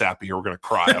sappy here. We're going to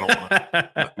cry. I don't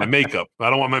want my makeup. I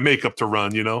don't want my makeup to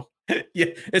run, Yeah,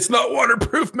 it's not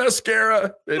waterproof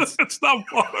mascara. It's not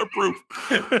waterproof.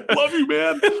 Love you,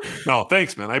 man. No,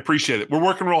 thanks, man. I appreciate it. We're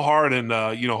working real hard, and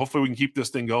hopefully we can keep this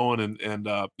thing going. And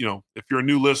if you're a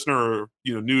new listener or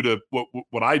new to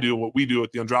what I do, what we do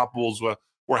at the Undroppables,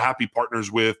 we're happy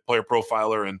partners with Player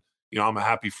Profiler, and I'm a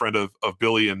happy friend of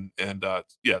Billy, and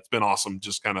it's been awesome.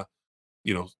 Just kind of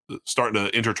starting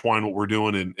to intertwine what we're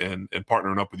doing and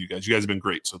partnering up with you guys. You guys have been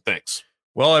great. So thanks.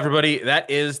 Well, everybody, that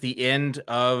is the end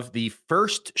of the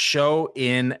first show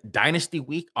in Dynasty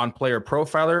Week on Player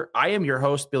Profiler. I am your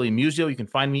host, Billy Musio. You can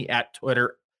find me at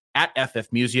Twitter at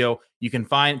FFMusio. You can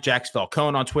find Jax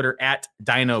Falcone on Twitter at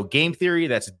Dino Game Theory.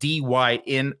 That's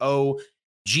DYNOGAME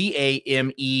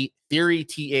Theory,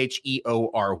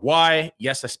 THEORY.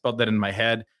 Yes, I spelled that in my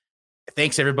head.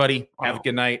 Thanks, everybody. Wow. Have a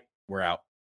good night. We're out.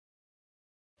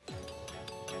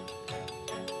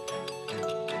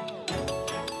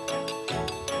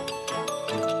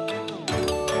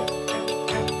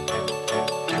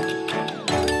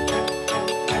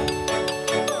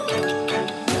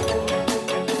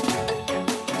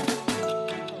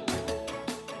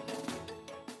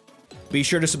 Be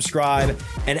sure to subscribe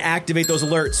and activate those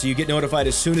alerts so you get notified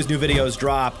as soon as new videos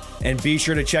drop. And be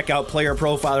sure to check out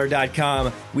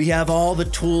playerprofiler.com. We have all the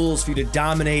tools for you to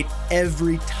dominate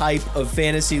every type of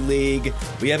fantasy league.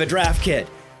 We have a draft kit,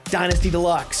 Dynasty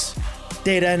Deluxe,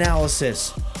 data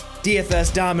analysis,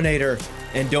 DFS Dominator,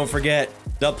 and don't forget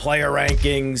the player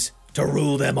rankings to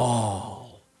rule them all.